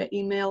 send me an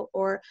email,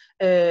 or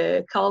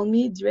call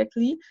me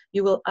directly.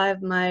 You will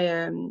have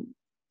my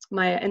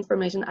my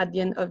information at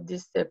the end of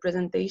this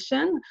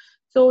presentation.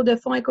 So the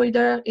Fonds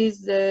ÉcoLeader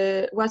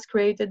was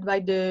created by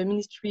the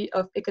Ministry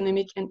of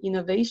Economic and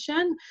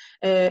Innovation,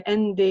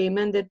 and they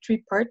mandated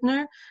 3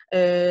 partners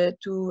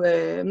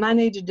to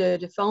manage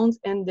the funds,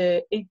 and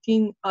the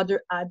 18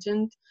 other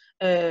agents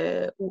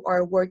who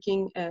are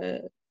working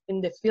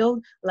in the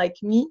field, like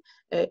me,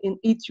 in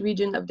each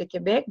region of the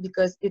Quebec,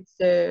 because it's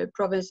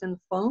provincial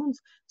funds,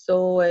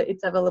 so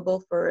it's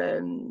available for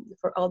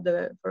all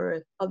the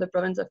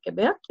province of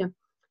Quebec.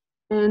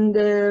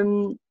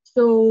 And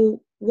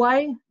so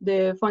why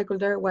the Fonds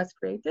ÉcoLeader was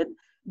created?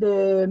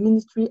 The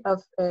Ministry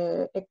of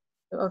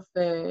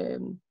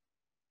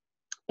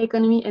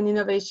Economy and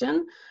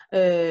Innovation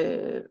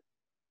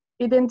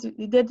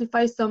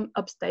identifies some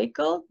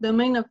obstacles. The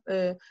main of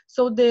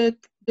so the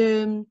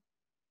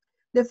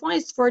fund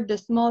is for the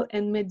small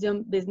and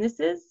medium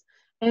businesses,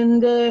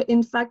 and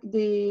in fact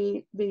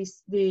they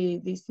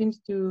seem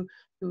to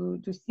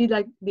see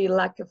like the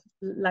lack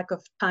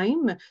of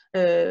time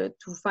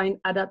to find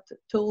adapt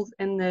tools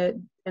and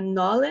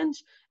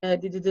knowledge. They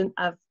didn't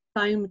have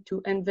time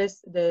to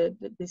invest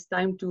this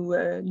time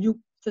to new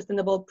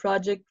sustainable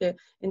project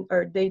in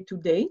our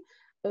day-to-day.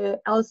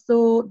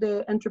 Also,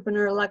 the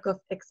entrepreneur lack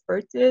of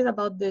expertise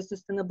about the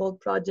sustainable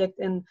project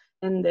and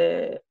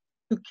to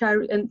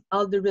carry, and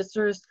all the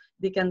resources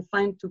they can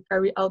find to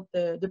carry out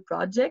the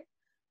project.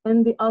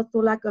 And they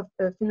also lack of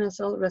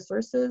financial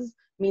resources,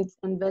 means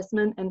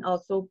investment, and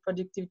also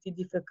productivity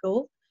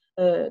difficult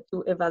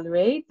to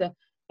evaluate.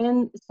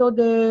 And so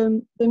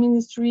the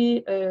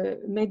ministry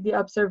made the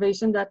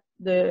observation that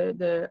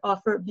the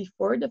offer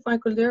before the Fonds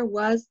ÉcoLeader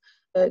was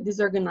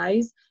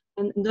disorganized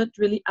and not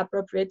really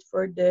appropriate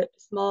for the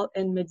small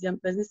and medium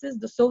businesses.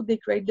 So they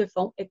create the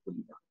Fonds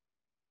ÉcoLeader.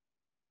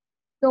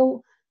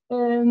 So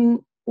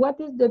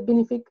what is the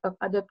benefit of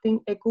adopting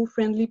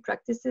eco-friendly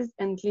practices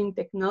and clean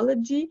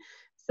technology?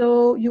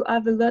 So you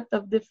have a lot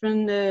of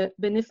different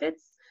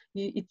benefits.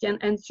 It can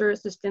ensure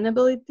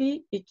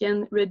sustainability. It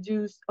can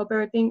reduce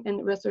operating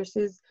and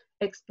resources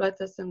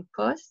exploitation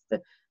costs.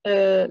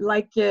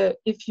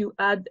 If you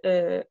add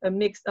a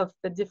mix of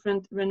the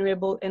different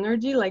renewable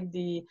energy, like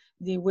the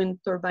wind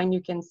turbine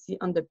you can see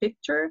on the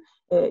picture,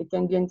 it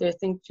can be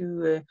interesting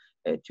to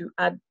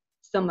add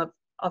some of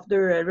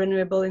after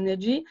renewable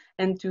energy,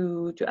 and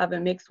to have a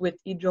mix with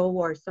hydro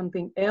or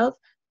something else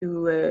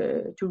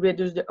to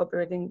reduce the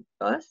operating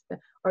cost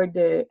or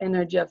the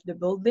energy of the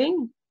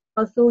building.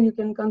 Also, you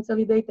can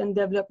consolidate and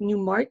develop new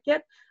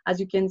market, as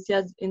you can see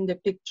as in the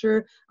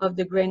picture of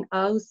the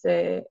greenhouse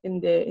in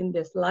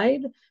the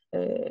slide.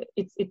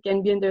 It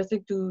can be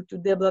interesting to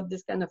develop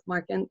this kind of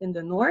market in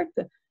the north.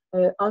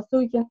 Also,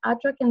 you can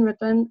attract and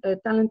retain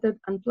talented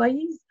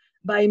employees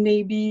by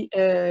maybe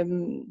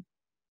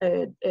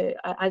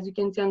as you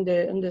can see on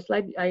the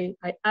slide, I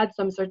add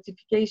some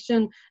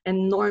certification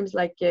and norms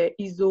like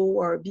ISO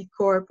or B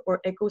Corp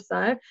or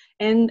EcoSAR.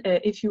 And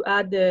if you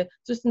add the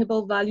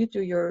sustainable value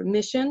to your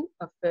mission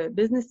of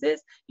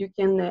businesses, you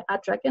can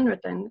attract and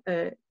retain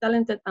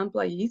talented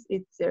employees.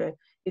 It's a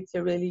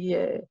really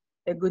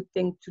a good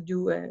thing to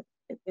do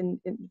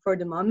for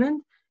the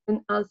moment. And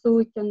also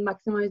we can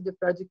maximize the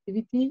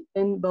productivity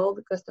and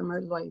build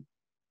customer loyalty.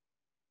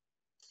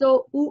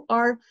 So who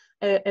are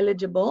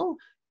eligible?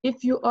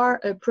 If you are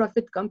a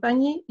profit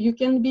company, you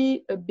can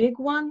be a big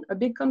one, a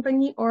big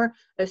company, or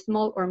a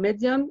small or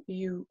medium.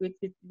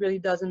 It really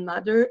doesn't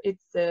matter. If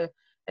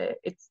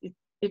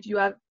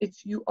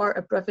you are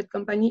a profit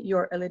company,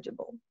 you're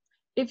eligible.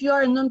 If you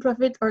are a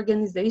non-profit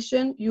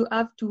organization, you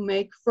have to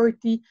make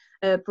 40%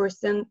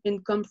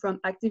 income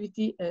from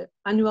activity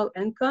annual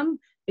income.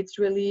 It's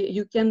really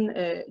you can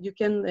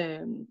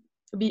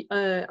be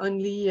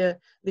only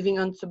living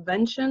on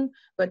subvention,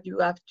 but you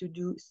have to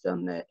do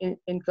some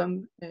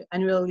income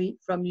annually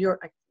from your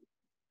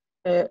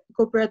activity.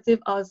 Cooperative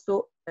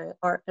also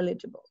are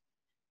eligible.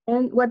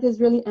 And what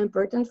is really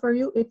important for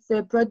you, it's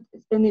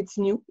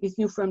new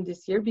from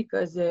this year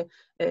because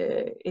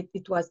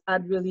it was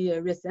added really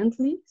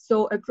recently.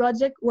 So a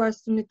project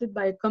was submitted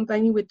by a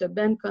company with a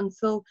band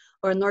council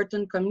or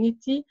northern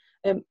community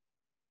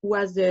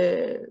was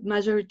a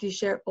majority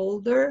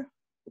shareholder.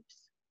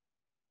 Oops.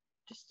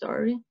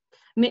 Sorry,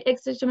 may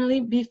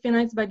exceptionally be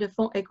financed by the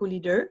fund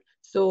ÉcoLeader.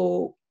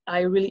 So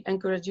I really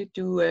encourage you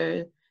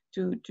to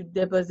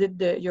deposit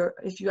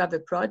if you have a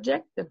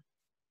project.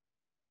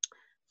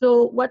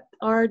 So what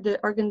are the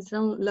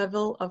organizational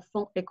level of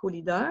fund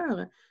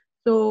ÉcoLeader?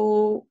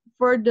 So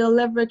for the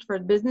leverage for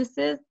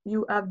businesses,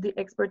 you have the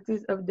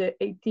expertise of the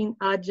 18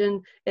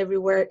 agents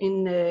everywhere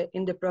in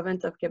the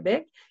province of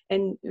Quebec.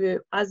 And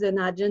as an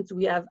agent,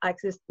 we have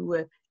access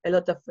to a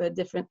lot of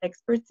different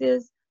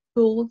expertise,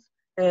 tools.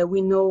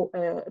 We know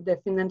the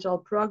financial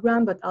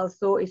program, but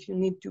also if you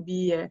need to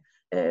be,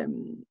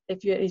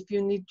 if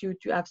you need to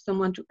have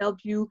someone to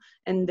help you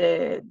and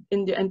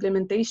in the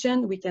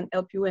implementation, we can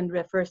help you and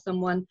refer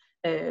someone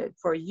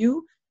for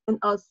you. And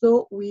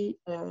also we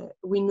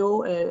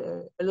know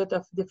a lot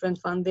of different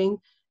funding.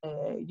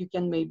 You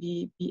can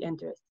maybe be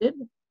interested.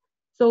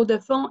 So the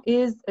fund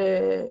is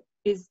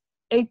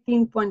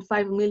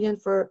 18.5 million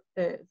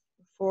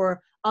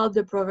for all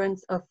the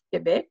province of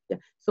Quebec.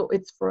 So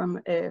it's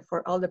for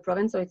all the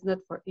province, so it's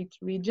not for each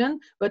region,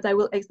 but I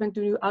will explain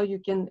to you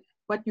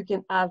what you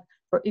can have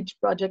for each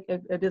project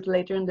a bit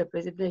later in the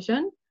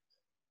presentation.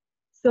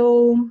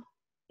 So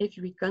if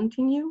we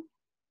continue,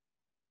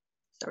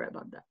 sorry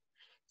about that.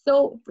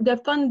 So the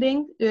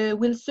funding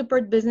will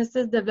support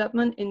businesses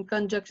development in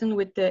conjunction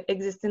with the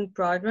existing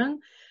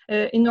program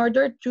in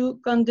order to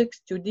conduct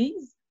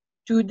studies,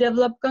 to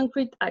develop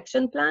concrete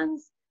action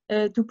plans,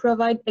 to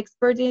provide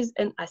expertise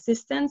and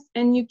assistance,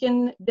 and you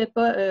can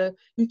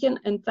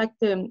in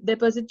fact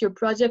deposit your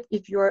project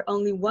if you are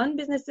only one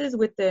businesses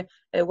with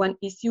one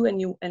issue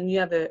and you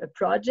have a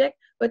project.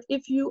 But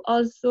if you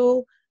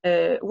also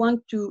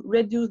want to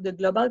reduce the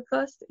global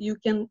cost, you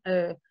can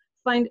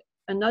find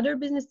another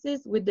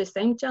businesses with the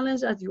same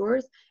challenge as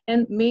yours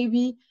and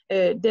maybe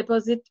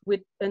deposit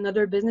with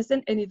another business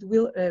and it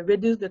will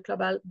reduce the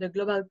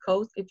global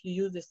cost if you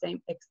use the same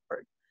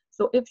expert.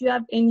 So if you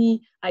have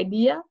any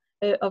idea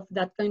of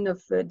that kind of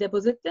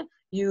deposit,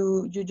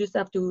 you just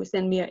have to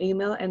send me an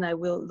email and I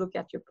will look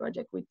at your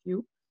project with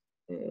you.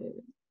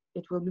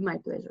 It will be my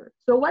pleasure.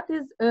 So what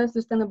is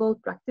sustainable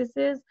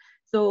practices?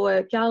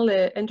 So Karl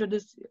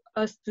introduced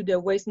us to the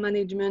waste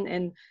management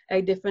and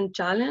a different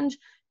challenge.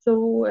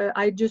 So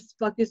I just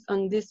focused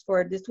on this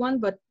for this one,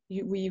 but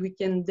we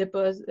can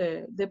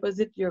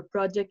deposit your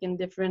project in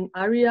different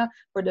area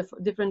for the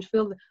different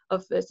field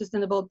of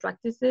sustainable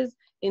practices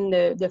in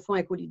the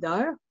Fond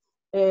ÉcoLeader.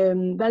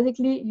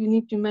 Basically, you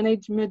need to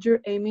manage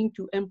measure aiming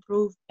to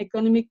improve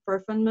economic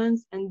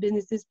performance and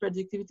businesses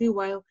productivity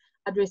while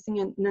addressing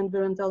an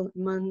environmental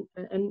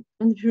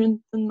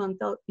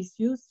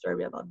issues.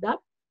 Sorry about that.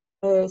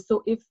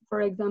 So if,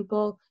 for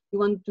example, you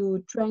want to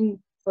train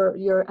for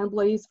your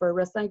employees for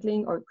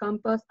recycling or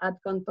compost, add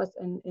compost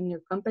in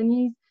your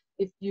companies.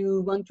 If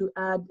you want to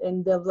add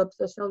and develop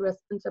social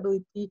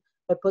responsibility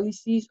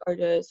policies or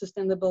the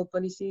sustainable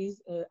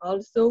policies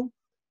also,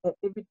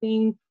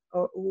 everything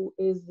who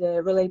is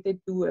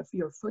related to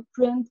your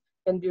footprint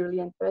can be really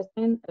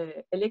interesting.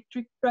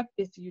 Electric truck,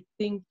 if you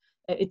think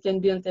it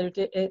can be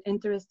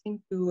interesting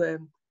to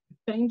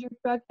change your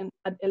truck and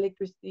add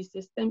electricity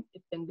system,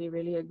 it can be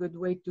really a good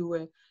way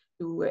to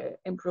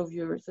improve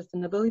your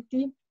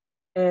sustainability.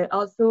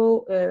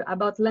 Also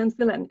about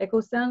landfill and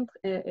eco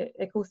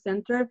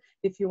center,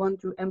 if you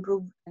want to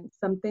improve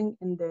something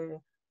in the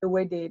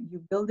way that you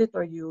build it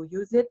or you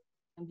use it,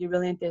 and be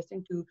really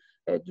interesting to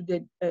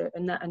do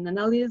an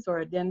analysis or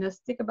a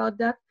diagnostic about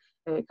that.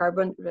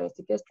 Carbon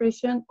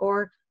sequestration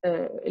or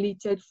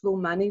leachate flow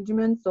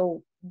management.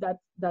 So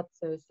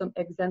that's some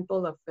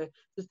example of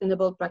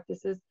sustainable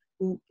practices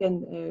who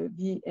can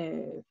be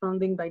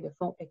funding by the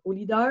Fonds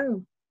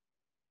ÉcoLeader.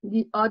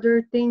 The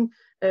other thing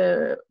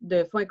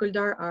the Fonds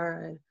ÉcoLeader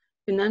are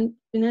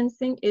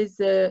financing is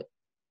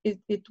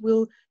it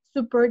will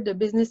support the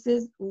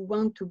businesses who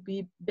want to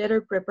be better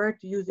prepared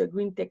to use a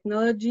green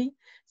technology.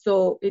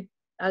 So it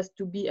has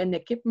to be an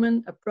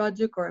equipment, a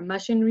project, or a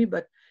machinery,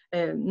 but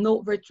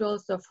no virtual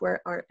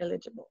software are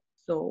eligible.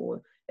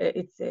 So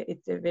it's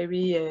a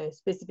very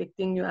specific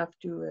thing you have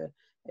to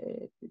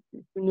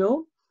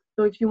know.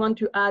 So if you want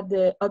to add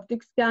the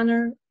optic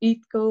scanner,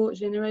 eco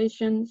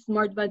generation,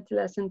 smart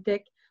ventilation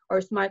tech,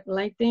 or smart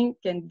lighting,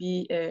 can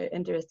be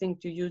interesting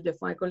to use the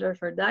Fonds ÉcoLeader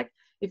for that.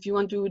 If you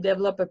want to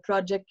develop a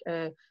project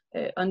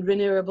on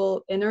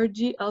renewable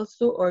energy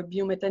also, or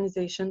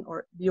biomethanization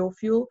or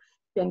biofuel,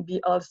 can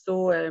be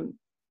also,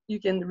 you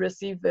can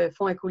receive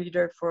Fonds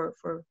ÉcoLeader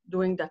for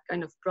doing that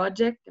kind of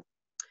project.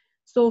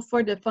 So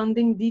for the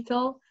funding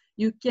detail,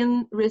 you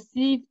can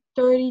receive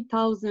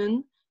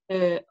 30,000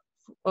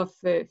 of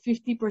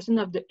 50%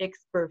 of the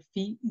expert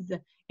fees.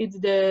 It's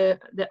the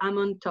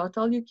amount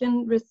total you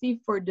can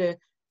receive for the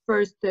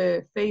first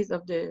phase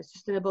of the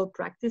sustainable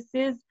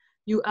practices.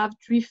 You have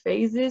 3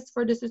 phases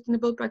for the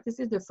sustainable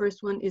practices. The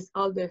first one is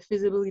all the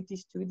feasibility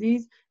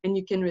studies, and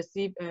you can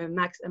receive a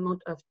max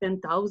amount of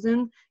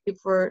 10,000.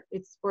 It's for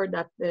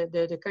that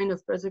the kind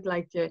of project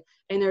like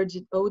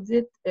energy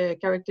audit,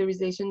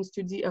 characterization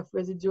study of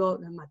residual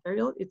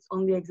material. It's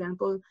only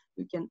example.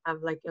 You can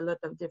have like a lot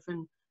of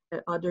different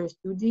other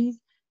studies.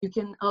 You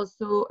can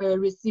also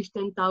receive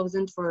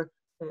 10,000 for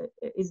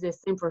is the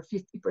same for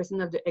 50%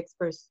 of the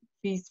expert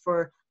fees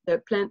for the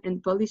plan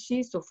and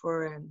policy. So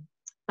for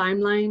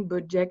timeline,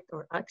 budget,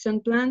 or action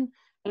plan.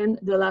 And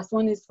the last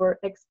one is for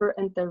expert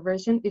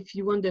intervention if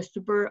you want the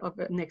support of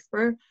an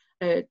expert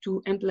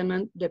to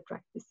implement the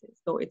practices.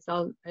 So it's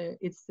all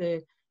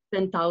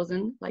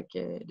 10,000 like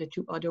the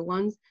 2 other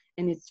ones,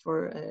 and it's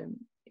for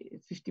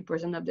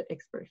 50% of the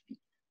expert fee.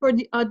 For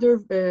the other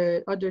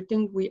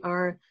thing we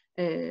are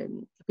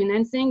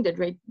financing,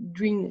 the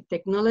green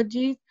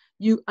technologies,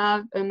 you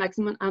have a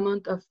maximum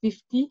amount of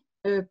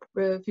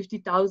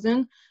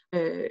 50,000.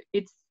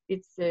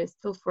 It's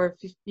still for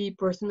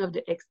 50% of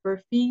the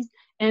expert fees,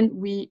 and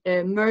we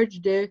merge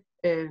the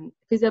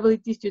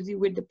feasibility study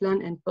with the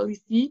plan and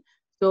policy,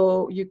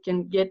 so you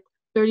can get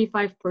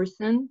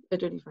 35,000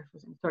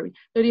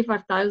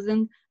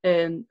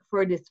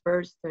 for this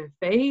first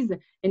phase,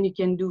 and you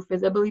can do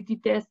feasibility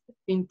tests,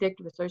 intake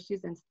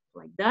researches, and stuff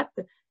like that,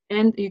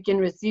 and you can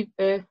receive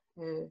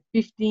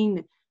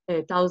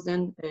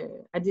 15,000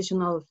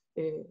 additional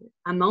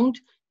amount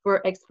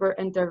for expert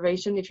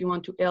intervention if you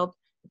want to help.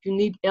 If you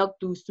need help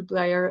to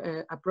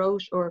supplier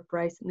approach or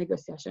price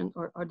negotiation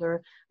or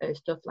other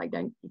stuff like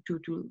that to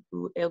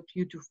help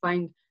you to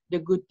find the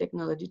good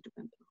technology to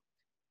implement.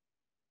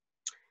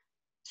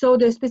 So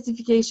the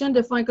specification,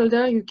 the Fonds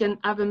ÉcoLeader, you can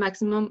have a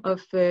maximum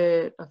of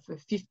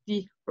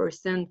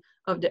 50%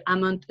 of the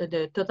amount,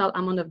 the total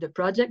amount of the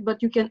project,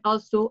 but you can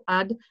also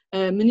add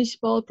a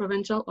municipal,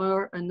 provincial,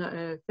 or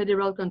a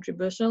federal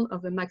contribution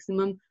of a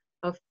maximum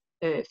of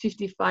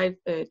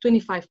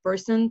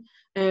 25%,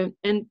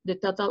 and the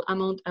total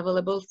amount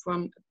available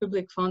from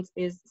public funds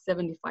is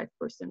 75%.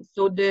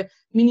 So the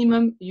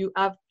minimum you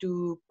have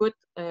to put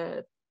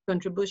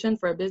contribution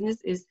for a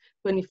business is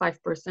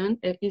 25%.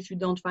 If you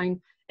don't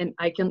find, and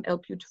I can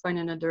help you to find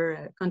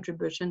another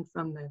contribution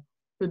from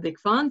public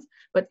funds,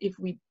 but if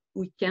we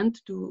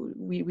can't do,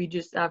 we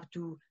just have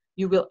to,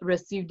 you will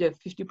receive the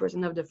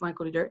 50% of the Fonds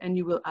ÉcoLeader, and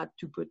you will have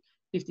to put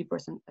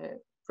 50%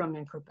 from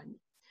your company.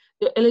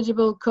 The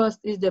eligible cost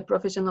is the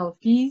professional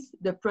fees,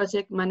 the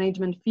project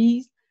management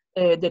fees,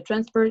 the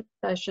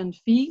transportation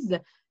fees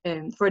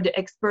for the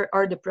expert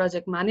or the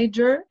project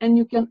manager, and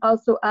you can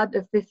also add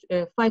a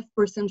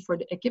 5% for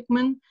the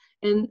equipment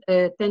and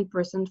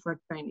 10% for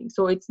training.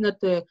 So it's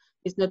not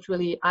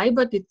really high,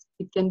 but it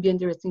can be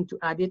interesting to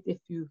add it if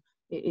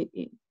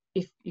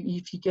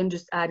you can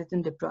just add it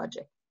in the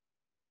project.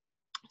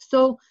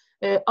 So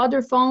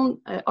other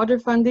funding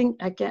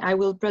I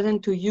will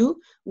present to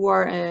you, who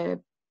are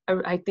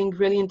I think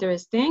really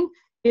interesting.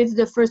 It's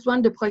the first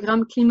one, the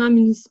program Climat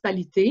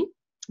Municipalité.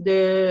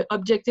 The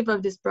objective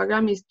of this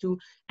program is to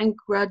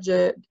encourage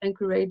the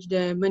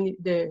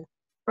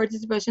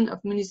participation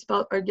of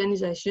municipal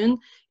organizations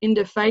in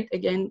the fight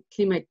against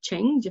climate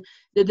change.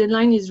 The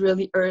deadline is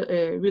really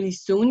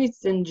soon.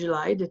 It's in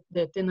July, the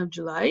 10th of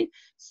July.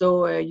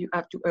 So you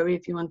have to hurry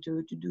if you want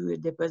to do a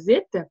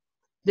deposit.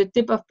 The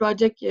type of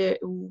project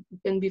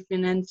can be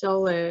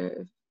financial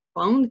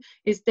fund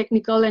is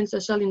technical and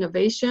social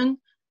innovation,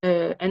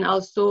 and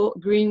also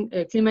green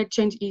climate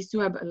change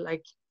issue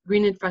like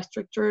green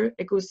infrastructure,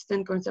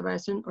 ecosystem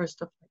conservation, or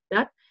stuff like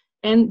that.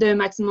 and the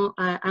maximum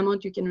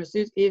amount you can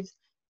receive is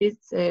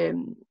it's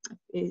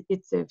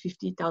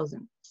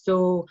 50,000.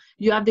 So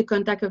you have the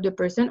contact of the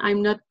person.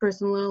 I'm not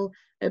personally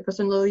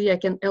I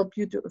can help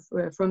you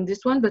from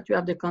this one, but you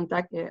have the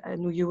contact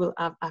and you will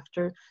have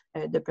after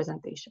the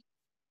presentation.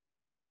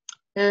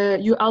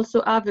 You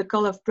also have a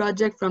call of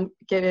project from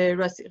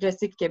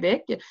Recyc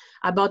Quebec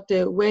about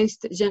the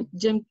waste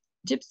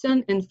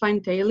gypsum and fine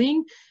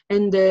tailing,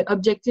 and the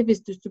objective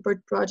is to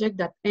support projects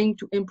that aim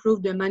to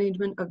improve the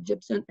management of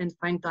gypsum and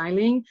fine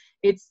tailing.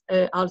 It's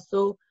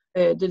also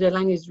the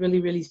deadline is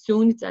really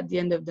soon. It's at the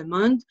end of the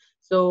month.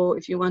 So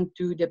if you want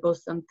to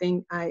depose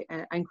something, I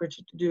encourage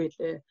you to do it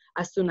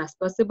as soon as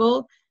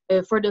possible.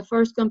 For the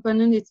first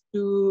component, it's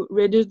to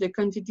reduce the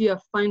quantity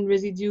of fine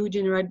residue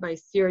generated by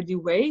CRD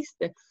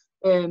waste.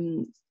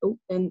 And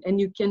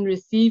you can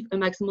receive a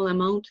maximum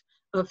amount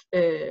of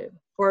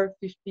for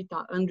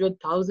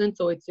 100,000.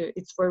 So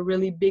it's for a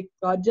really big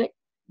project.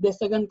 The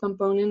second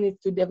component is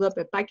to develop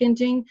a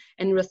packaging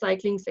and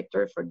recycling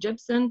sector for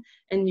gypsum,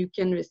 and you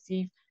can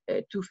receive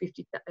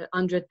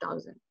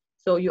 100,000.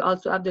 So you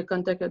also have the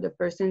contact of the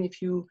person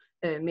if you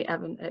may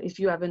have if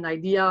you have an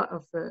idea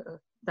of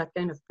that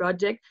kind of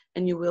project,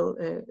 and you will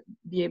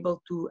be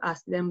able to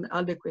ask them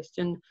all the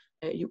questions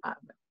you have.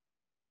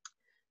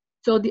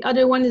 So the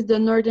other one is the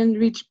Northern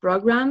Reach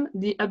program.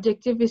 The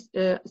objective is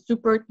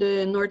support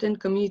the northern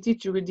community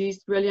to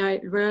reduce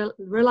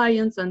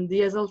reliance on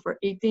diesel for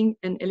heating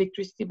and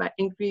electricity by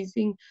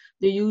increasing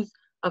the use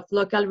of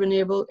local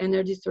renewable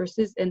energy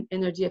sources and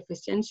energy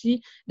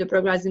efficiency. The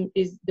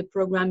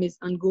program is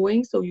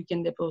ongoing, so you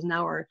can depose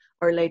now or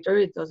later,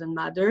 it doesn't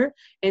matter.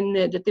 And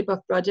the type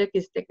of project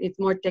is it's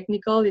more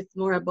technical. It's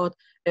more about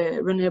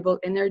renewable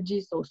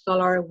energy, so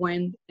solar,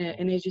 wind,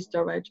 energy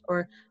storage,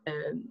 or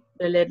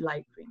the LED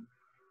light green.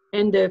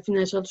 And the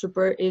financial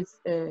support is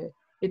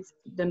it's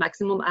the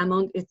maximum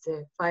amount. It's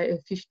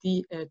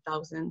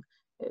 $50,000.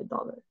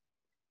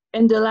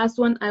 And the last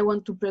one I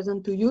want to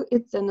present to you,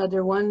 it's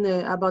another one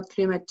about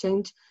climate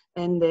change,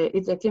 and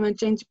it's a climate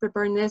change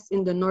preparedness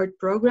in the North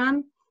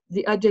program.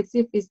 The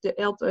objective is to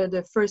help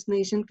the First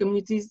Nation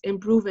communities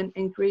improve and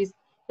increase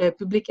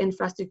public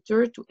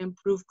infrastructure to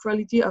improve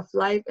quality of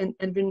life and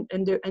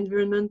the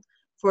environment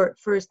for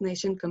First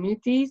Nation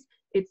communities.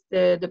 It's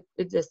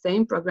the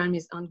same program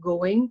is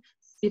ongoing.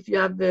 If you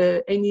have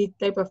any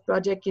type of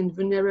project in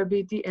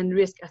vulnerability and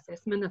risk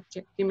assessment of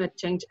climate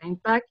change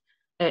impact,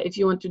 if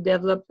you want to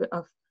develop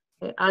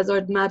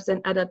hazard maps and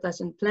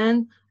adaptation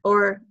plan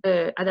or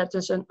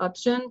adaptation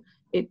option,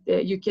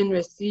 you can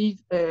receive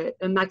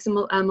a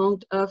maximum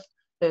amount of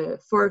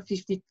for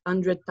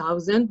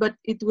 100,000, but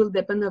it will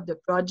depend on the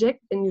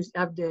project, and you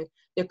have the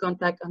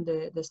contact on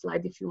the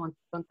slide if you want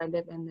to contact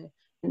them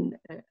and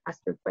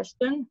ask your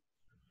question.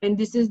 And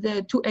this is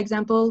the two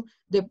examples.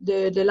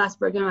 The last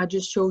program I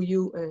just showed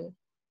you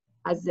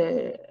has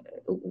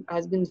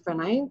been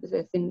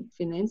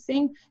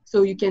financing.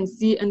 So you can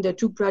see in the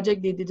two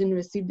projects, they didn't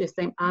receive the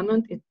same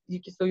amount.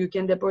 So you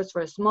can deposit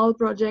for a small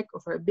project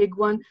or for a big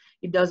one.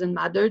 It doesn't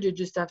matter. You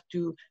just have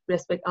to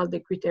respect all the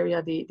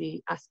criteria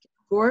they ask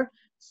for.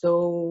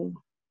 So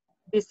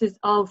this is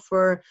all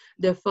for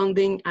the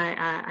funding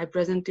I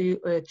present to you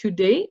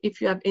today.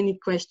 If you have any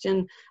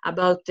question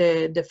about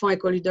the fund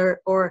ÉcoLeader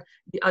or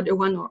the other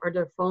one or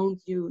other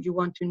funds you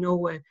want to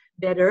know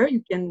better,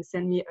 you can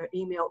send me an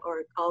email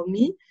or call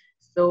me.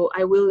 So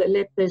I will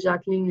let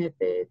Jacqueline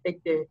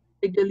take the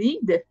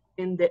lead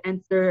and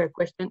answer a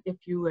question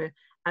if you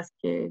ask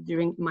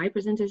during my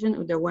presentation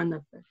or the one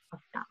of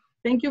Karl.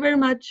 Thank you very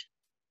much.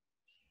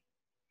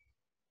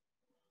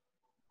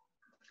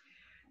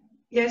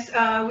 Yes,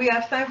 we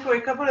have time for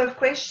a couple of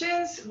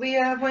questions. We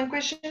have one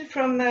question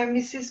from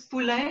Mrs.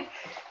 Poulain.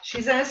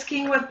 She's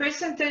asking what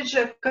percentage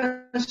of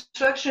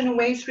construction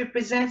waste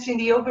represents in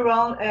the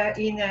overall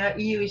in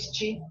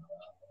EUSG.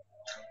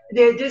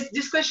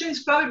 This question is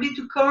probably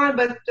to Karl,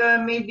 but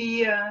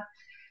maybe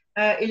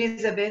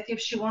Élisabeth, if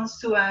she wants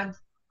to add.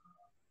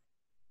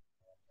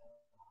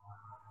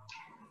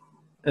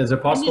 Is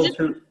it possible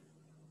to?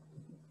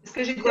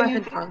 Go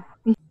ahead, Karl.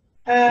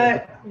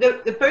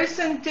 The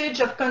percentage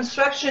of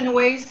construction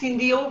waste in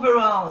the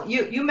overall,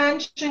 you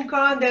mentioned,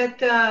 Karl,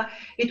 that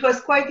it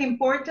was quite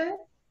important,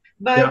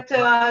 but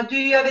yeah. Do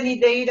you have any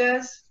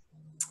data?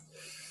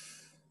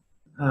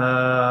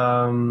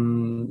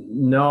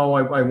 No,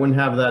 I wouldn't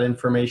have that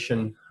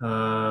information.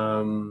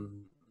 No,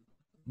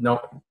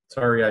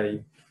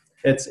 sorry.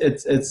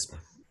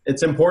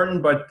 It's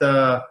important, but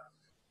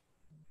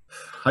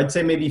I'd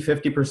say maybe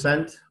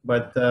 50%,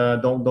 but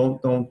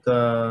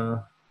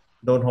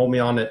don't hold me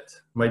on it.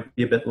 Might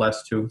be a bit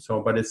less too.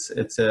 So, but it's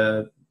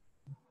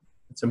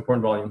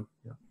important volume.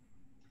 Yeah.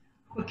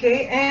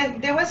 Okay,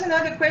 and there was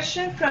another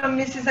question from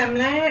Mrs.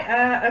 Hamelin.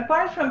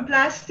 Apart from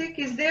plastic,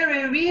 is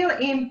there a real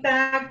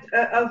impact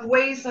of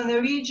waste on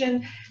a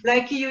region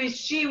like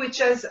EUSG, which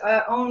has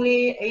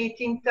only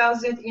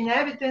 18,000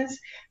 inhabitants?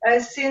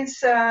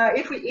 Since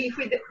if we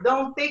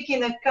don't take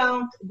in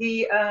account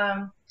the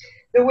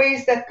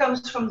waste that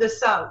comes from the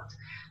south,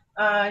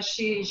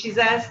 she's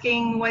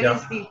asking what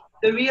is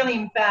the real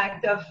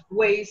impact of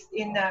waste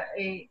in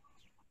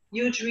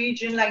huge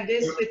region like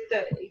this with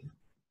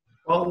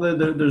well,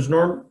 there's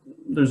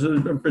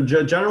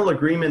a general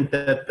agreement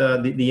that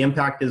the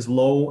impact is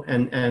low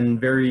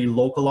and very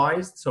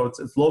localized. So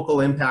it's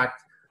local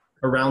impact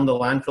around the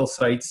landfill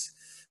sites,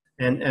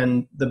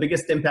 and the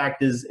biggest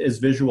impact is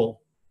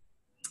visual.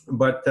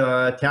 But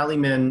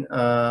tallymen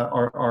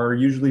are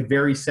usually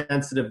very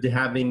sensitive to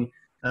having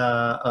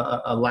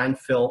a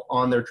landfill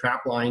on their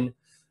trap line,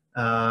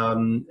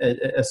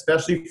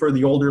 especially for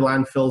the older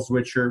landfills,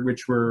 which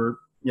were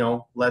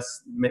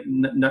less,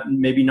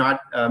 maybe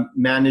not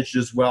managed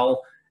as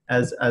well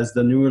as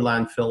the newer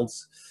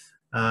landfills.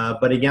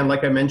 But again,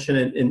 like I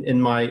mentioned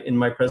in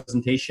my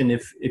presentation,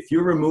 if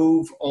you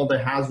remove all the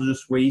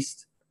hazardous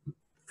waste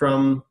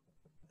from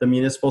the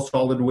municipal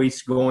solid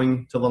waste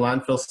going to the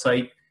landfill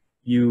site,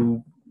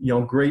 you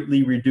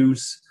greatly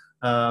reduce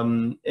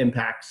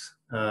impacts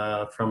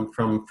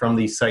from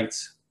these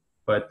sites.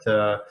 But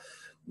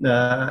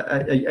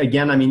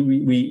again, I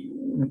mean,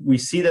 we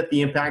see that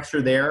the impacts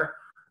are there.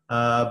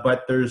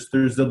 But there's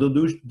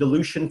the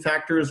dilution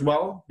factor as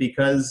well,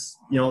 because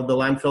the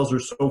landfills are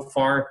so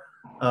far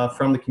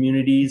from the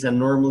communities, and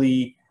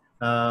normally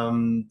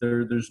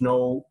there's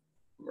no,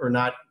 or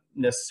not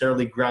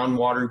necessarily,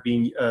 groundwater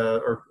being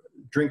or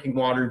drinking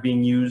water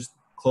being used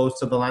close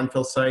to the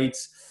landfill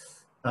sites.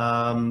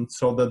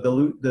 So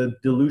the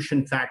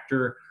dilution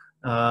factor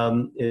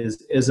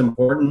is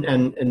important,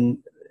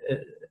 and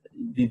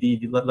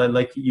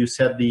like you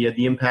said,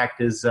 the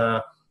impact is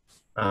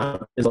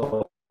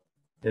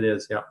it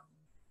is, yeah.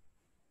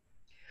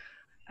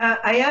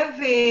 I have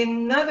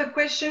another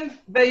question,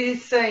 but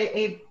it's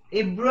a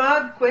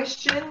broad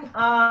question.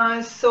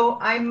 So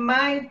I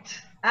might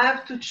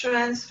have to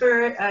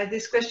transfer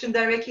this question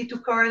directly to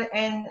Karl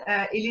and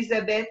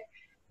Élisabeth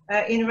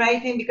in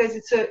writing, because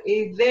it's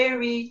a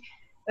very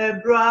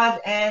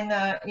broad and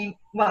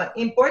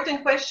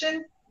important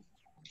question.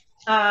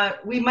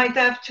 We might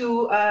have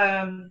to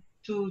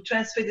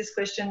transfer this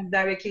question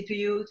directly to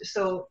you,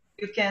 so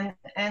you can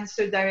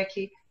answer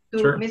directly to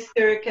Sure.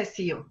 Mr.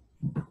 Castillo.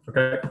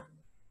 Okay.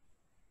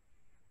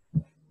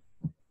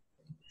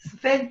 Ça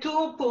fait le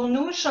tour pour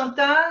nous.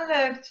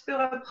 Chantal, tu peux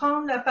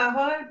reprendre la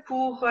parole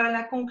pour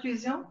la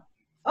conclusion?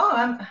 Oh,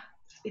 I'm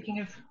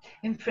speaking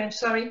in French,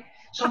 sorry.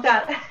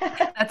 Chantal.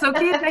 That's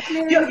okay,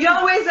 Jacqueline. You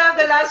always have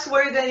the last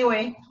word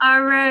anyway.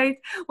 All right.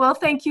 Well,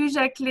 thank you,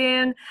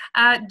 Jacqueline.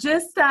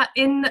 Just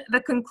in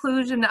the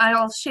conclusion,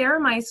 I'll share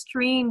my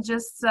screen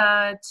just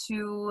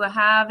to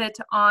have it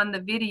on the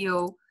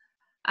video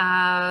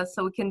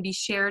so it can be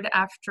shared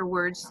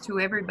afterwards to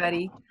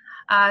everybody.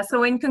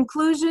 So in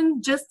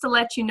conclusion, just to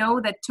let you know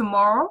that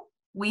tomorrow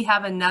we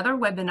have another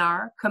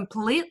webinar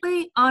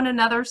completely on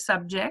another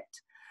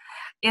subject.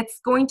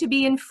 It's going to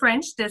be in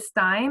French this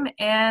time,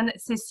 and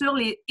c'est sur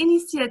les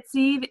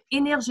initiatives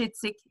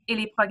énergétiques et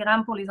les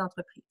programmes pour les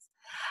entreprises.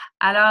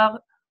 Alors,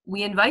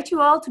 we invite you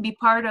all to be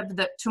part of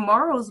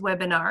tomorrow's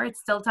webinar. It's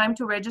still time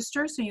to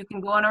register, so you can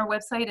go on our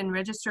website and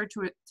register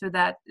to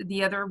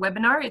the other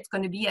webinar. It's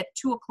going to be at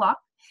 2 o'clock,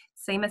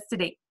 same as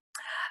today.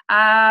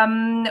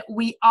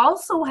 We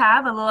also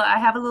have I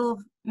have a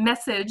little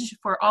message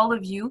for all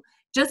of you,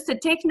 just to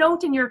take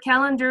note in your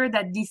calendar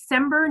that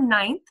December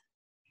 9th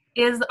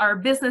is our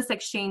Business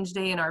Exchange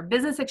Day, and our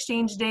Business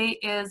Exchange Day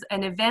is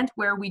an event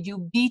where we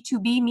do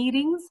B2B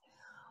meetings.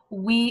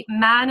 We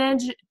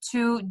manage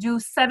to do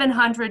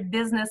 700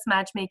 business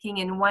matchmaking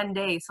in one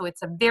day, so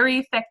it's a very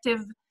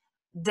effective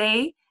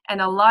day and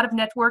a lot of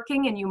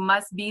networking, and you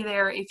must be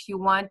there if you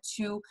want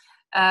to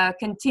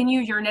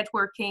continue your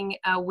networking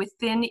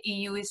within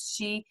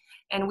EUSG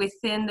and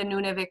within the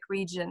Nunavik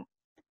region.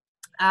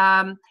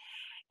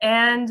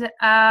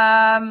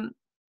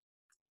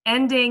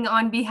 Ending,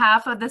 on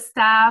behalf of the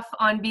staff,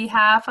 on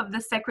behalf of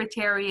the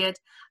Secretariat,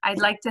 I'd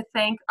like to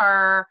thank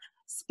our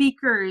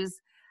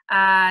speakers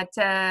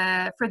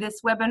for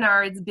this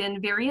webinar. It's been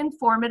very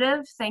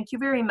informative. Thank you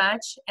very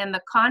much. And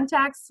the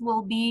contacts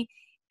will be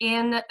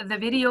in the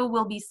video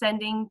we'll be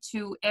sending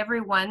to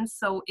everyone.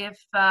 So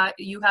if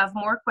you have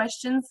more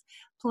questions,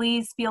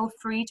 please feel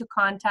free to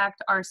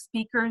contact our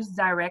speakers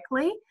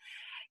directly.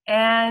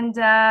 And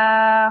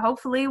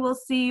hopefully we'll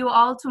see you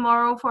all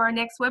tomorrow for our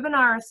next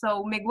webinar.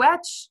 So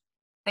miigwech,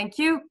 thank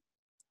you.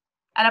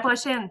 À la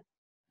prochaine.